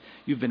gift,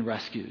 you've been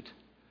rescued.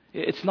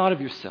 It's not of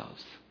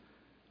yourselves.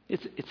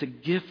 It's a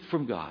gift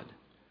from God.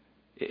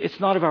 It's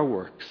not of our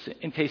works,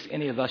 in case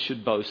any of us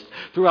should boast.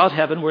 Throughout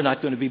heaven, we're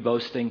not going to be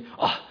boasting,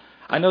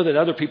 I know that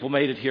other people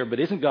made it here,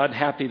 but isn't God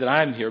happy that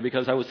I'm here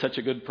because I was such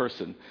a good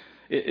person?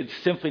 It's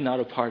simply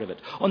not a part of it.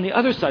 On the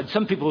other side,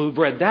 some people who've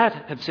read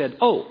that have said,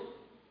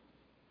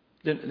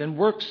 then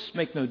works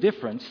make no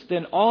difference.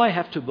 Then all I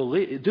have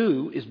to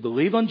do is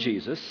believe on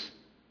Jesus,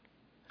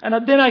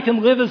 and then I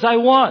can live as I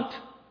want.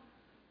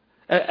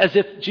 As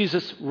if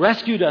Jesus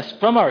rescued us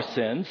from our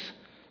sins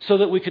so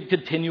that we could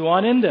continue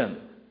on in them.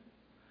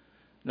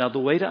 Now, the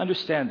way to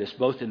understand this,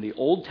 both in the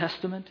Old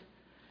Testament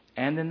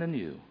and in the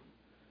New,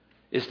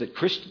 is that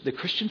the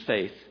Christian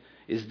faith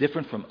is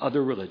different from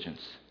other religions.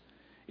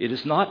 It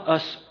is not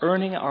us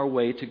earning our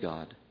way to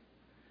God.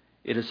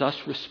 It is us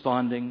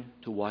responding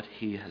to what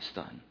He has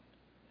done.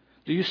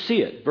 Do you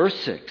see it? Verse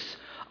 6.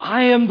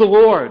 I am the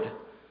Lord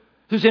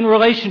who's in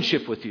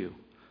relationship with you.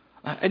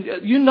 And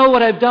you know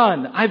what I've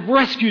done. I've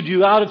rescued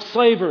you out of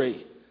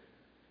slavery.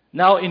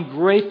 Now, in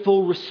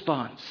grateful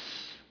response,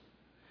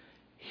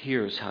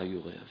 here's how you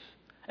live.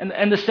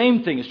 And the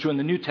same thing is true in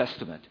the New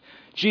Testament.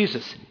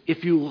 Jesus,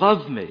 if you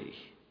love me,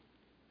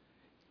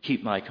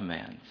 keep my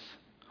commands.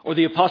 Or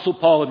the Apostle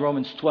Paul in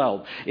Romans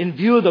 12, in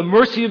view of the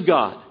mercy of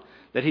God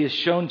that He has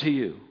shown to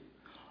you,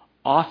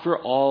 offer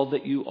all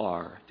that you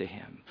are to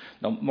Him.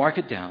 Now, mark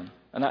it down.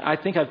 And I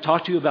think I've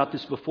talked to you about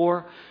this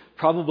before,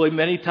 probably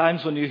many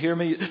times when you hear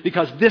me,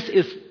 because this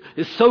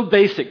is so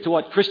basic to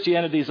what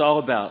Christianity is all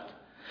about.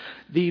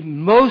 The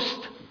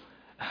most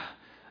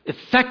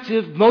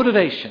effective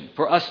motivation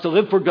for us to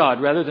live for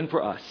God rather than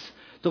for us,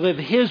 to live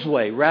His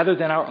way rather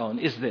than our own,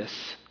 is this: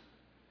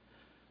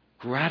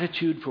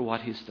 gratitude for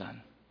what He's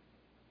done.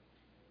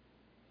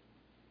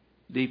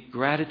 Deep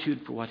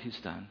gratitude for what He's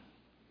done.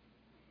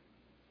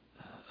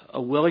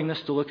 A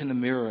willingness to look in the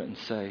mirror and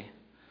say,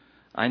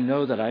 I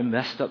know that I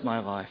messed up my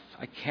life.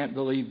 I can't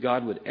believe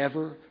God would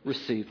ever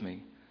receive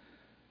me.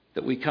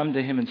 that we come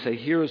to him and say,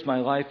 here is my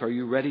life, are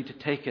you ready to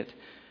take it?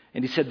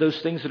 And he said, those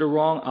things that are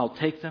wrong, I'll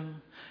take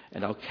them,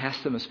 and I'll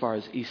cast them as far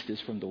as east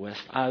is from the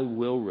west. I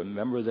will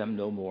remember them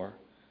no more.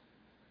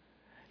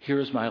 Here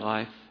is my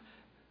life.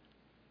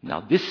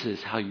 Now this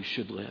is how you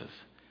should live.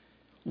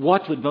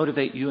 What would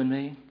motivate you and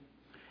me?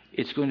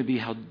 It's going to be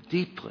how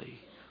deeply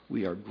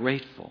we are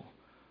grateful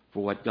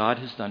for what God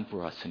has done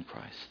for us in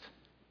Christ.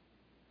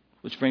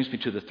 Which brings me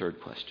to the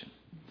third question.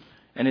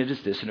 And it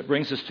is this, and it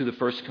brings us to the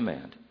first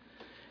command.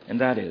 And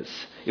that is,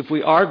 if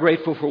we are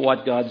grateful for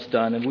what God's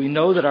done and we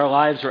know that our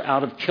lives are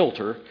out of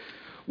kilter,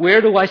 where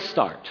do I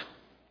start?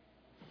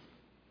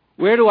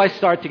 Where do I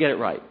start to get it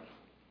right?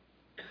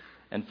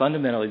 And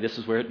fundamentally, this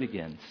is where it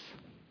begins.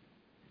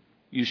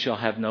 You shall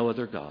have no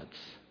other gods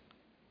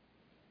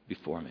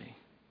before me.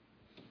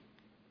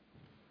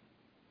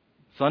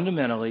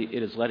 Fundamentally,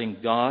 it is letting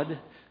God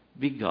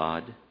be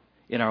God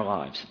in our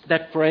lives.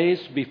 That phrase,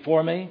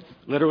 before me,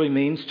 literally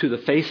means to the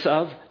face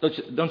of. Don't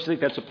you think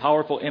that's a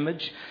powerful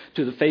image?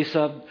 To the face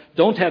of.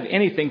 Don't have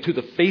anything to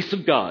the face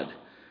of God.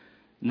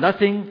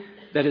 Nothing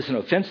that is an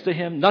offense to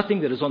him.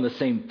 Nothing that is on the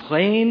same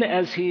plane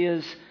as he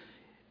is.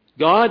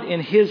 God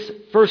in his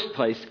first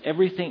place,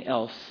 everything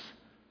else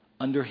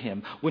under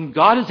him. When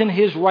God is in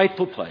his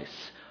rightful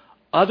place,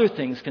 other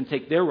things can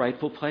take their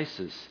rightful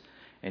places.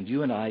 And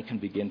you and I can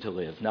begin to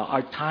live. Now,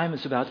 our time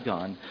is about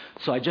gone,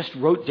 so I just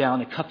wrote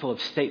down a couple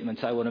of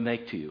statements I want to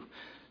make to you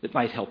that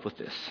might help with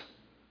this.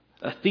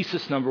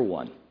 Thesis number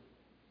 1.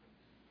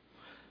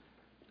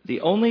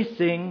 The only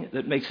thing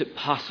that makes it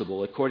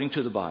possible, according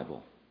to the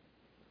Bible,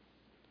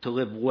 to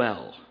live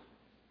well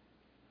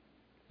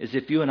is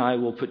if you and I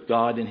will put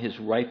God in his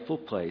rightful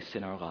place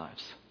in our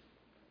lives.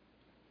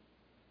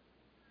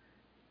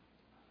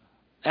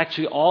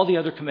 Actually, all the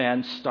other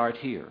commands start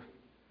here.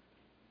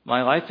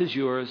 My life is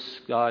yours,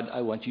 God.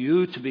 I want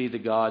you to be the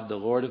God, the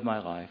Lord of my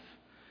life.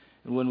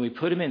 And when we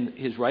put him in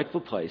his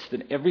rightful place,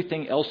 then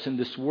everything else in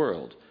this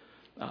world,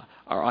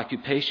 our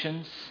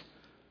occupations,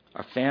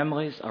 our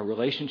families, our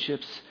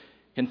relationships,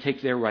 can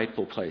take their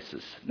rightful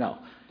places. Now,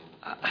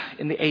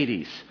 in the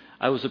 80s,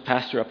 I was a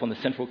pastor up on the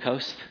Central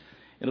Coast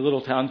in a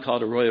little town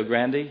called Arroyo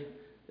Grande.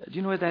 Do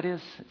you know where that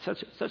is?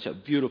 It's such a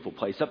beautiful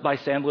place, up by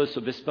San Luis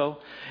Obispo.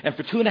 And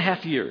for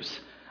 2.5 years,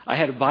 I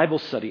had a Bible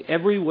study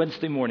every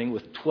Wednesday morning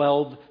with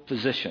 12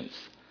 physicians.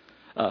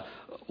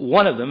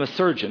 One of them, a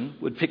surgeon,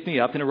 would pick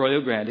me up in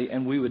Arroyo Grande,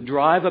 and we would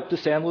drive up to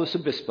San Luis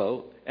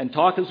Obispo and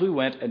talk as we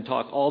went and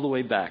talk all the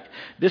way back.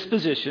 This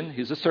physician,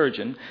 he's a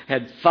surgeon,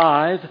 had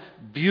 5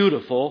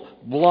 beautiful,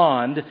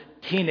 blonde,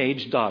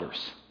 teenage daughters.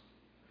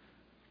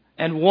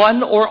 And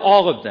one or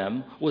all of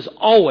them was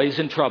always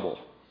in trouble.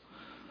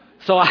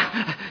 So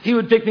he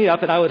would pick me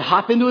up, and I would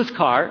hop into his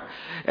car,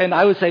 and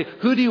I would say,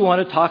 who do you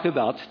want to talk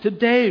about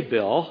today,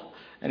 Bill?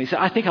 And he said,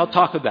 I think I'll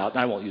talk about,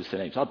 and I won't use the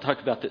names, I'll talk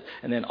about it.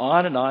 And then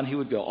on and on he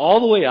would go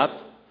all the way up,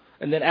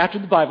 and then after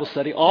the Bible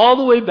study, all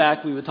the way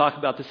back, we would talk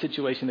about the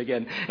situation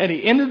again. And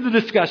he ended the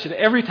discussion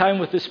every time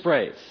with this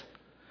phrase.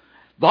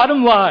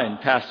 Bottom line,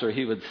 Pastor,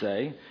 he would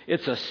say,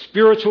 it's a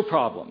spiritual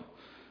problem.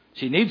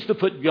 She needs to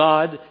put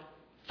God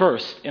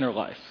first in her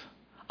life.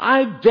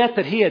 I bet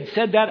that he had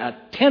said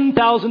that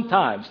 10,000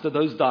 times to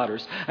those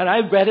daughters, and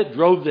I bet it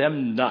drove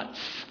them nuts.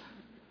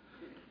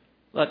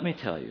 Let me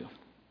tell you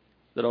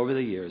that over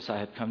the years I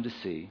have come to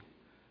see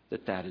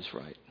that that is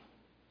right.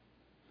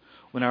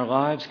 When our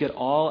lives get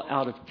all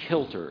out of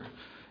kilter,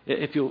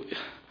 if you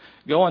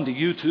go onto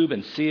YouTube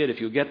and see it,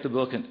 if you get the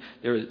book, and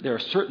there are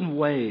certain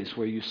ways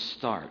where you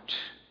start.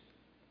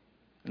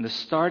 And the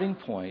starting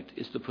point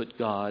is to put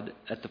God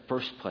at the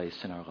first place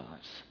in our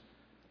lives.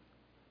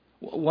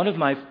 One of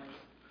my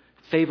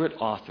favorite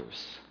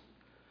authors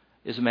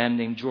is a man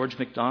named George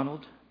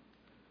MacDonald,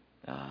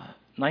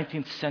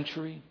 19th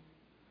century,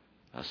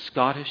 a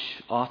Scottish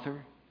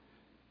author.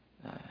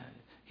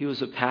 He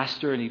was a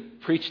pastor, and he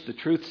preached the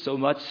truth so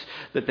much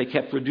that they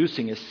kept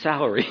reducing his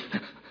salary.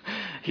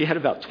 He had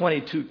about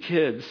 22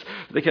 kids.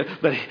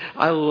 But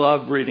I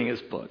love reading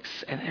his books.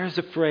 And there's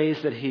a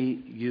phrase that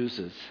he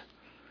uses.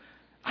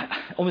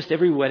 Almost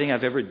every wedding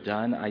I've ever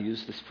done, I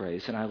use this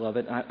phrase, and I love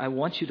it. I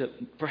want you to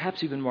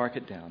perhaps even mark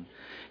it down.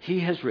 He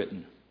has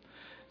written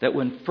that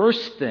when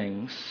first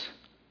things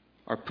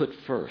are put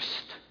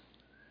first,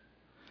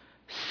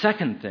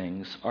 second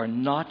things are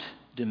not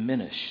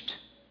diminished,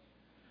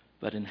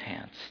 but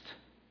enhanced.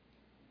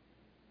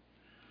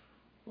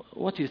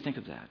 What do you think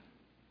of that?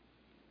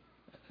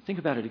 Think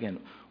about it again.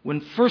 When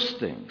first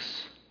things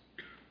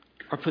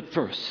are put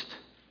first,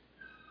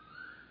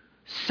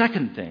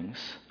 second things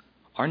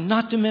are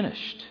not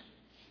diminished,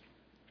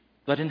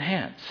 but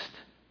enhanced.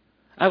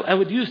 I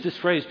would use this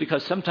phrase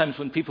because sometimes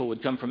when people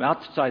would come from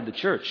outside the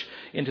church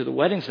into the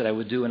weddings that I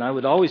would do, and I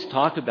would always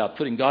talk about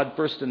putting God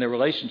first in their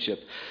relationship,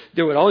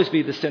 there would always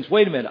be the sense,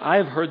 wait a minute,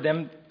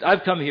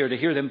 I've come here to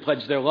hear them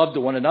pledge their love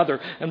to one another,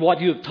 and what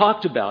you have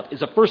talked about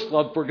is a first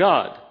love for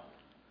God.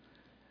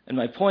 And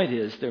my point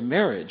is, their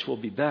marriage will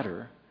be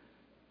better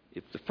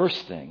if the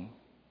first thing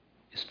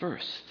is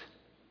first.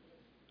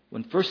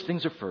 When first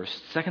things are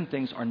first, second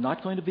things are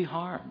not going to be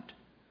harmed.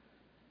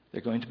 They're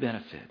going to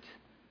benefit.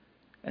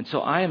 And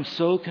so I am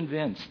so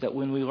convinced that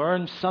when we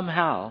learn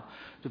somehow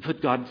to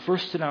put God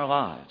first in our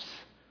lives,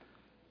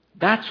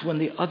 that's when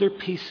the other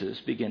pieces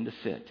begin to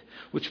fit.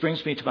 Which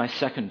brings me to my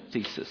second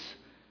thesis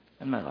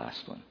and my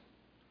last one.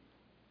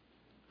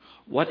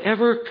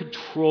 Whatever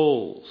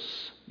controls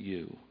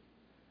you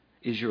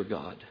is your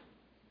God.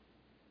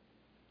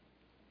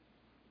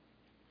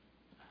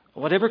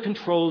 Whatever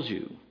controls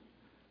you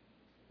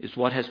is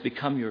what has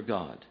become your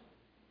God.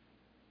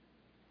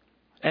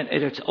 And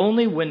it's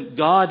only when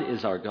God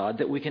is our God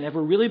that we can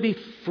ever really be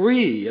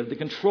free of the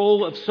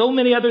control of so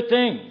many other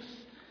things,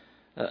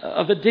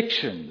 of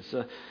addictions,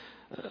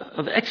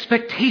 of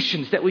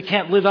expectations that we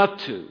can't live up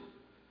to.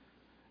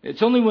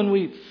 It's only when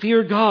we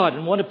fear God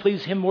and want to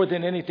please Him more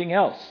than anything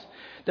else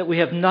that we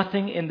have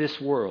nothing in this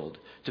world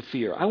to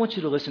fear. I want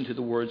you to listen to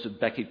the words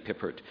of Becky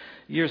Pippert.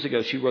 Years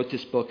ago, she wrote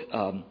this book,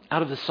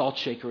 Out of the Salt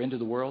Shaker into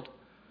the World.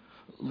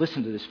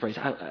 Listen to this phrase.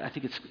 I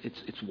think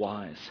it's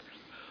wise.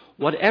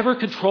 Whatever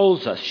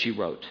controls us, she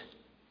wrote,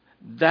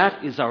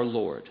 that is our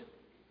Lord.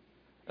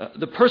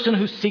 The person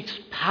who seeks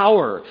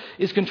power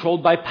is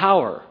controlled by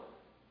power.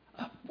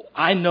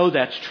 I know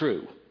that's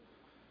true.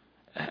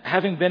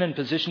 Having been in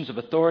positions of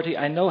authority,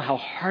 I know how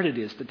hard it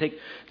is to take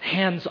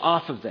hands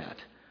off of that.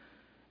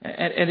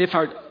 And if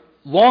our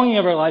longing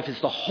of our life is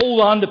to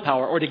hold on to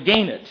power or to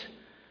gain it,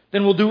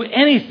 then we'll do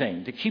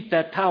anything to keep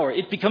that power.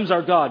 It becomes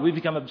our God. We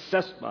become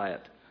obsessed by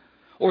it.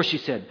 Or she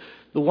said,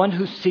 the one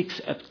who seeks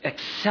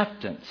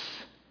acceptance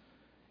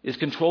is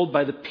controlled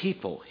by the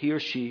people he or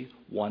she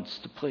wants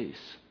to please.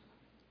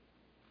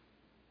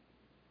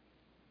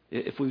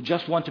 If we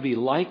just want to be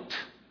liked,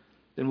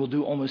 then we'll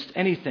do almost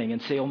anything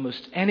and say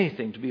almost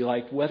anything to be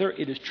liked, whether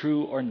it is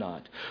true or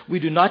not. We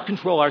do not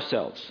control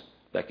ourselves,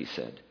 Becky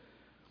said.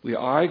 We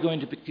are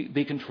going to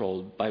be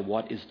controlled by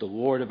what is the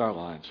Lord of our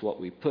lives, what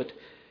we put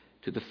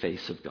to the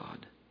face of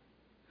God.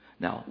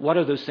 Now, what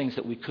are those things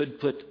that we could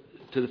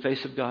put to the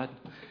face of God?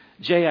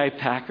 J.I.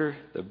 Packer,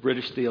 the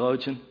British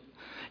theologian,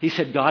 he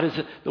said God is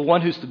the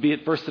one who's to be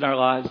at first in our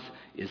lives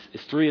is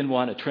three in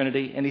one, a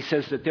trinity. And he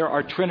says that there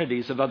are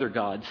trinities of other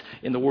gods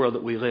in the world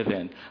that we live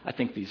in. I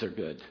think these are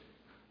good.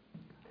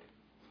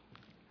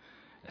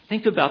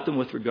 Think about them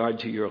with regard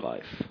to your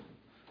life.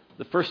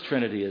 The first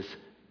trinity is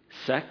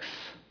sex,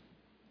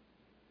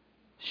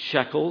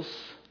 shekels,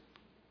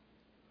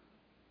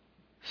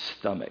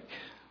 stomach.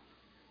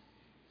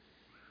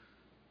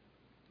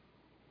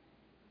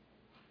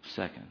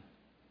 Second,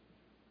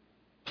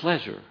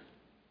 pleasure,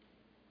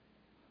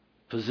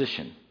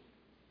 position,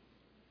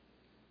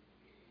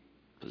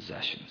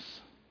 possessions.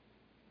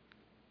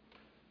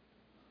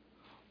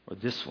 Or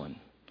this one,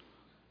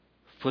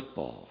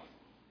 football,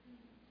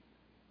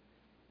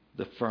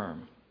 the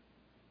firm,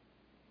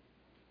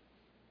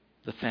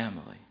 the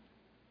family.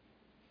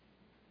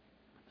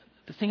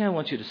 The thing I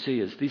want you to see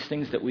is these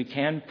things that we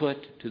can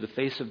put to the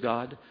face of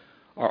God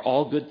are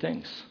all good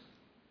things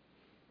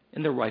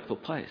in their rightful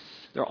place.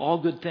 They're all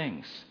good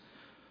things.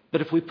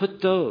 But if we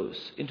put those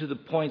into the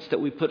points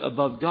that we put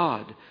above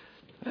God,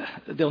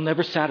 they'll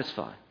never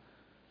satisfy.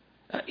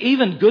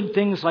 Even good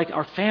things like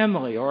our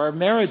family or our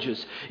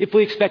marriages, if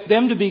we expect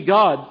them to be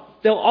God,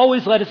 they'll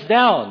always let us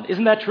down.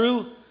 Isn't that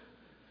true?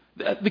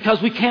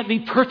 Because we can't be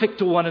perfect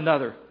to one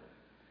another.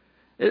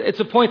 It's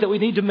a point that we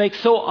need to make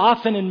so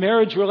often in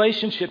marriage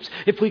relationships.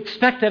 If we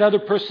expect that other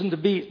person to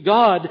be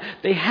God,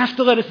 they have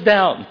to let us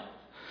down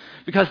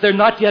because they're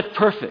not yet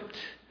perfect.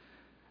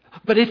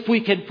 But if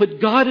we can put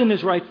God in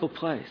His rightful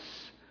place,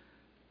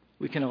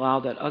 we can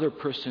allow that other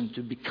person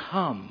to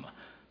become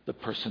the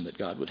person that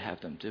God would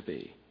have them to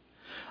be.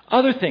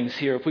 Other things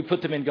here, if we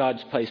put them in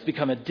God's place,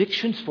 become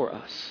addictions for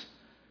us.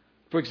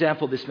 For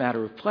example, this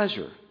matter of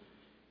pleasure.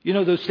 You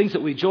know, those things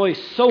that we enjoy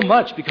so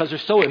much because they're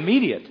so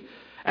immediate.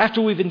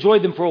 After we've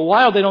enjoyed them for a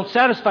while, they don't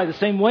satisfy the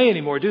same way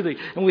anymore, do they?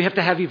 And we have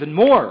to have even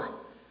more.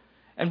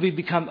 And we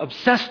become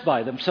obsessed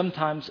by them,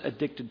 sometimes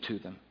addicted to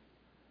them.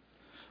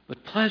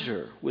 But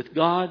pleasure with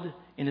God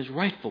in His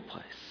rightful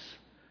place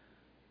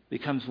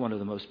becomes one of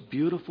the most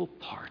beautiful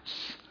parts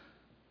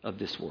of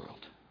this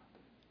world.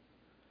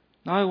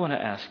 Now I want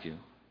to ask you,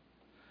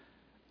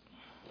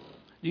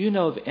 do you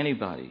know of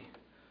anybody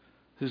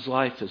whose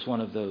life is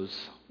one of those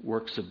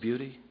works of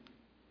beauty?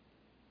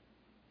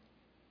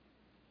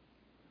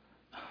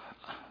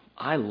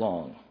 I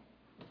long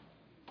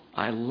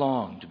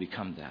to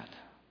become that.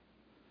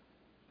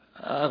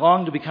 I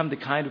long to become the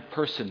kind of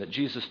person that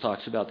Jesus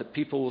talks about, that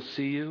people will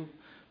see you,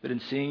 but in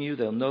seeing you,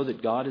 they'll know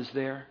that God is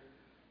there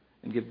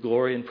and give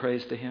glory and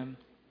praise to Him.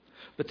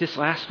 But this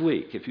last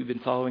week, if you've been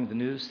following the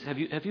news, have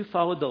you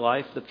followed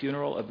the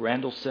funeral of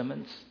Randall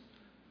Simmons,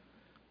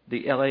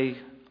 the L.A.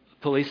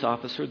 police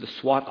officer, the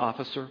SWAT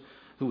officer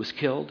who was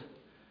killed?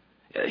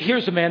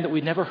 Here's a man that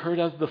we'd never heard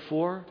of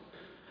before.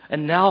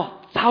 And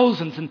now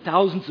thousands and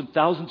thousands and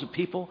thousands of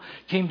people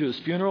came to his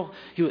funeral.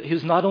 He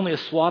was not only a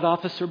SWAT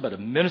officer, but a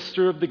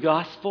minister of the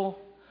gospel.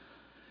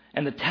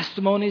 And the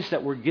testimonies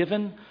that were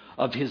given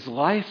of his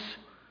life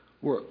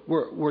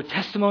were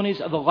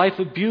testimonies of a life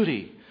of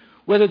beauty,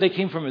 whether they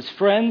came from his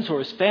friends or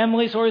his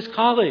families or his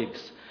colleagues.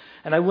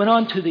 And I went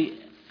on to the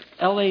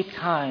LA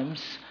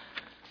Times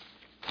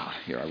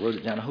Here, I wrote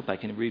it down. I hope I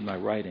can read my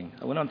writing.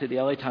 I went on to the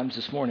LA Times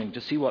this morning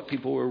to see what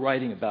people were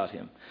writing about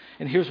him.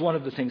 And here's one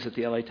of the things that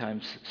the LA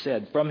Times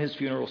said from his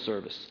funeral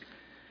service.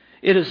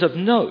 It is of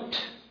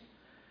note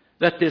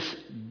that this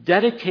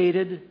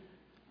dedicated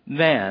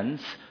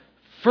man's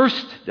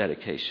first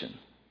dedication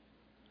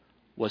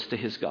was to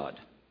his God.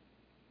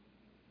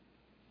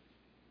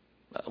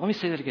 Let me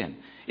say that again.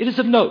 It is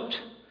of note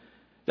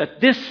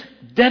that this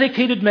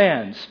dedicated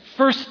man's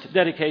first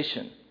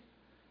dedication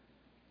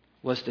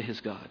was to his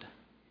God.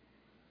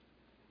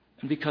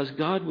 And because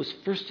God was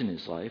first in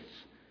his life,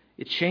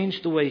 it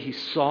changed the way he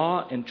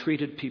saw and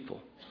treated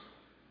people.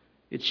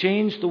 It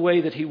changed the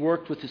way that he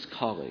worked with his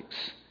colleagues.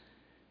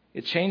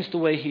 It changed the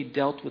way he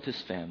dealt with his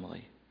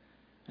family.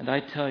 And I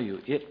tell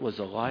you, it was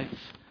a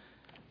life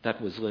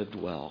that was lived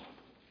well.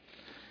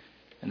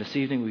 And this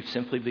evening we've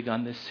simply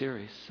begun this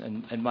series.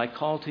 And my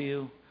call to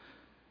you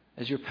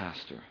as your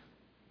pastor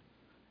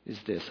is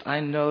this. I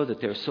know that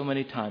there are so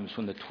many times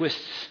when the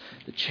twists,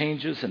 the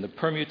changes, and the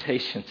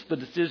permutations, the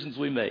decisions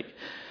we make,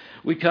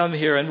 we come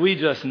here and we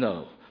just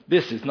know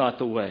this is not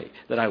the way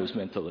that I was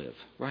meant to live,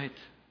 right?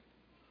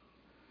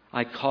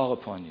 I call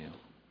upon you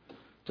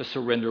to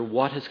surrender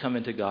what has come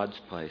into God's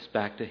place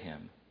back to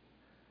Him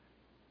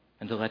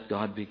and to let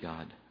God be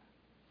God.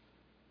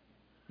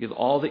 Give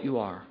all that you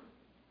are.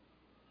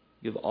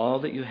 Give all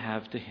that you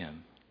have to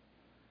Him,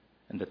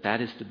 and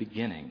that is the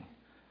beginning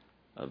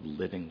of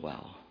living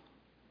well.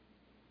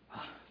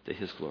 To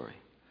His glory.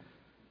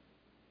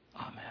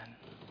 Amen.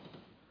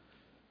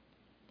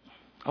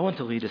 I want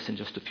to lead us in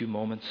just a few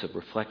moments of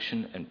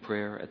reflection and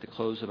prayer at the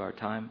close of our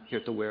time here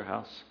at the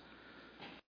warehouse.